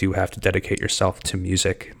you really do have to dedicate yourself to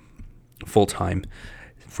music full time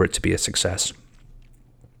for it to be a success.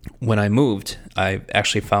 When I moved, I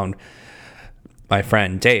actually found my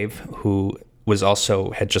friend Dave, who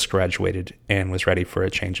had just graduated and was ready for a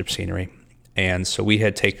change of scenery. And so we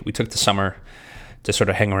took the summer to sort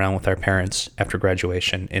of hang around with our parents after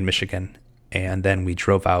graduation in Michigan, and then we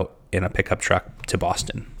drove out in a pickup truck to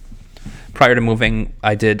Boston. Prior to moving,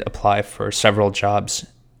 I did apply for several jobs,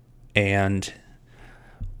 and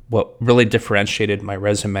what really differentiated my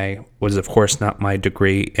resume was, of course, not my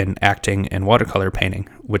degree in acting and watercolor painting,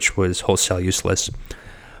 which was wholesale useless.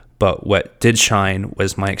 But what did shine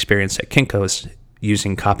was my experience at Kinko's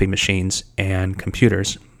using copy machines and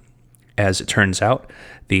computers. As it turns out,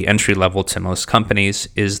 the entry level to most companies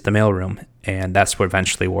is the mailroom, and that's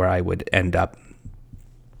eventually where I would end up.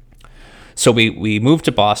 So we moved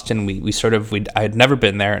to Boston. I had never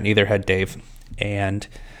been there, and neither had Dave. And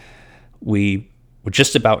we were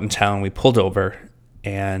just about in town. We pulled over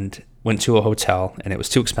and went to a hotel, and it was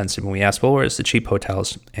too expensive. And we asked, well, where's the cheap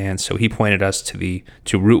hotels? And so he pointed us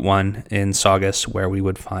to Route 1 in Saugus, where we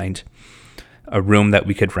would find a room that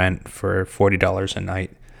we could rent for $40 a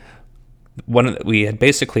night. We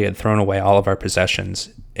had thrown away all of our possessions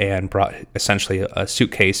and brought essentially a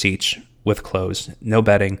suitcase each with clothes, no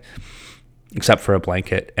bedding, except for a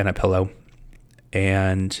blanket and a pillow.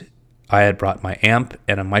 And I had brought my amp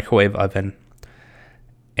and a microwave oven,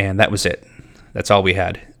 and that was it. That's all we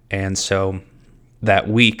had. And so that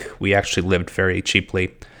week, we actually lived very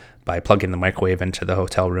cheaply by plugging the microwave into the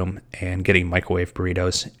hotel room and getting microwave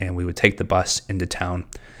burritos. And we would take the bus into town.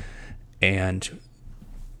 And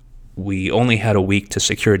we only had a week to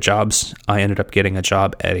secure jobs. I ended up getting a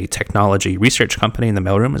job at a technology research company in the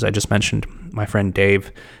mailroom, as I just mentioned. My friend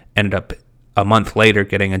Dave ended up a month later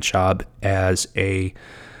getting a job as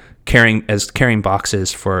carrying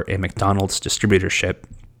boxes for a McDonald's distributorship,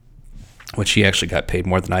 which he actually got paid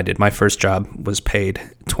more than I did. My first job was paid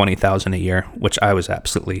 $20,000 a year, which I was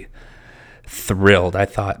absolutely thrilled. I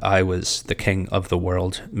thought I was the king of the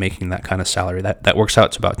world making that kind of salary. That works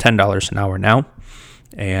out to about $10 an hour now,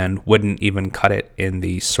 and wouldn't even cut it in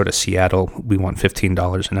the sort of Seattle, we want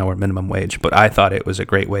 $15 an hour minimum wage. But I thought it was a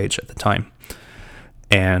great wage at the time,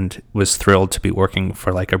 and was thrilled to be working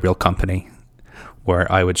for like a real company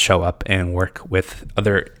where I would show up and work with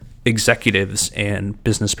other executives and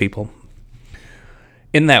business people.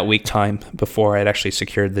 In that week time, before I'd actually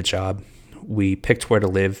secured the job, we picked where to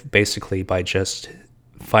live basically by just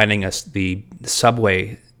finding us the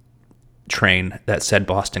subway train that said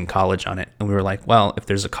Boston College on it. And we were like, well, if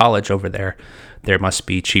there's a college over there, there must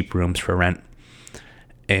be cheap rooms for rent.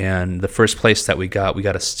 And the first place that we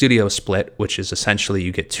got a studio split, which is essentially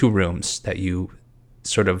you get two rooms that you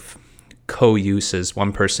sort of co-use as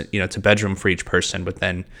one person. It's a bedroom for each person, but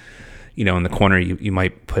then in the corner, you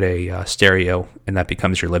might put a stereo, and that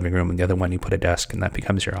becomes your living room. And the other one, you put a desk, and that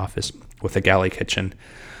becomes your office with a galley kitchen.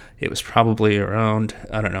 It was probably around,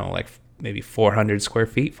 I don't know, like maybe 400 square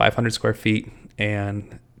feet, 500 square feet,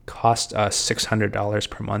 and cost us $600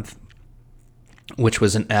 per month, which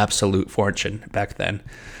was an absolute fortune back then,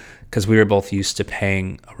 because we were both used to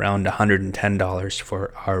paying around $110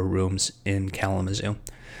 for our rooms in Kalamazoo.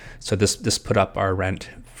 So this put up our rent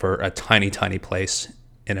for a tiny, tiny place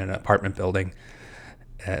in an apartment building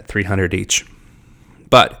at $300 each.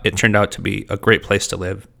 But it turned out to be a great place to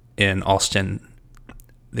live in Allston,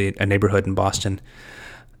 a neighborhood in Boston.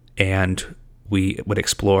 And we would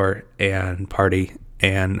explore and party,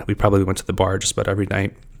 and we probably went to the bar just about every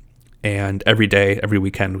night. And every day, every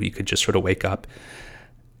weekend, we could just sort of wake up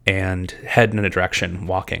and head in a direction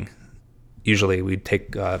walking. Usually we'd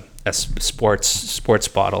take a sports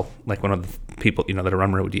bottle, like one of the people, that a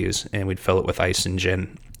runner would use, and we'd fill it with ice and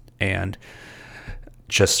gin and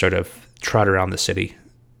just sort of trot around the city.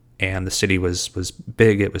 And the city was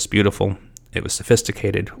big, it was beautiful, it was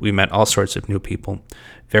sophisticated. We met all sorts of new people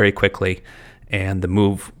very quickly, and the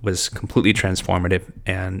move was completely transformative.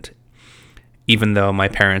 And even though my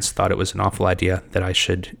parents thought it was an awful idea that I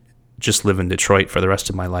should just live in Detroit for the rest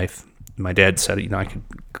of my life, my dad said, I could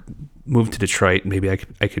move to Detroit, maybe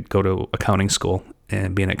I could go to accounting school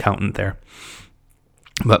and be an accountant there.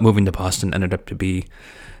 But moving to Boston ended up to be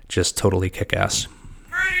just totally kick-ass.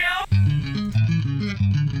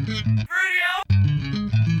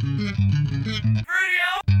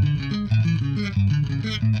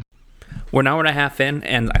 We're an hour and a half in,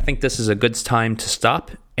 and I think this is a good time to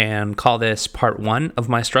stop and call this part 1 of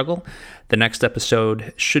my struggle. The next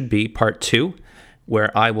episode should be part 2,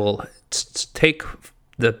 where I will take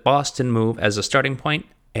the Boston move as a starting point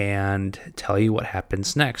and tell you what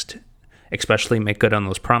happens next. Especially make good on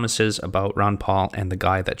those promises about Ron Paul and the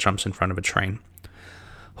guy that jumps in front of a train.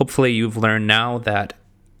 Hopefully you've learned now that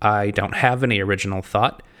I don't have any original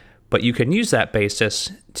thought, but you can use that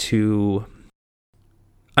basis to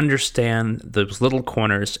understand those little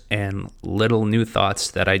corners and little new thoughts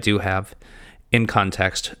that I do have in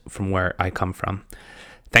context from where I come from.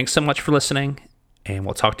 Thanks so much for listening, and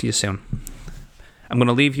we'll talk to you soon. I'm going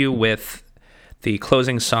to leave you with the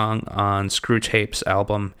closing song on Screwtape's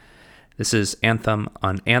album. This is Anthem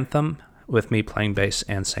on Anthem, with me playing bass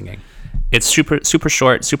and singing. It's super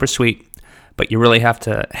short, super sweet, but you really have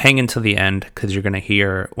to hang until the end because you're going to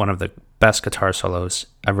hear one of the best guitar solos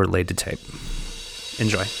ever laid to tape.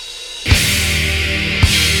 Enjoy.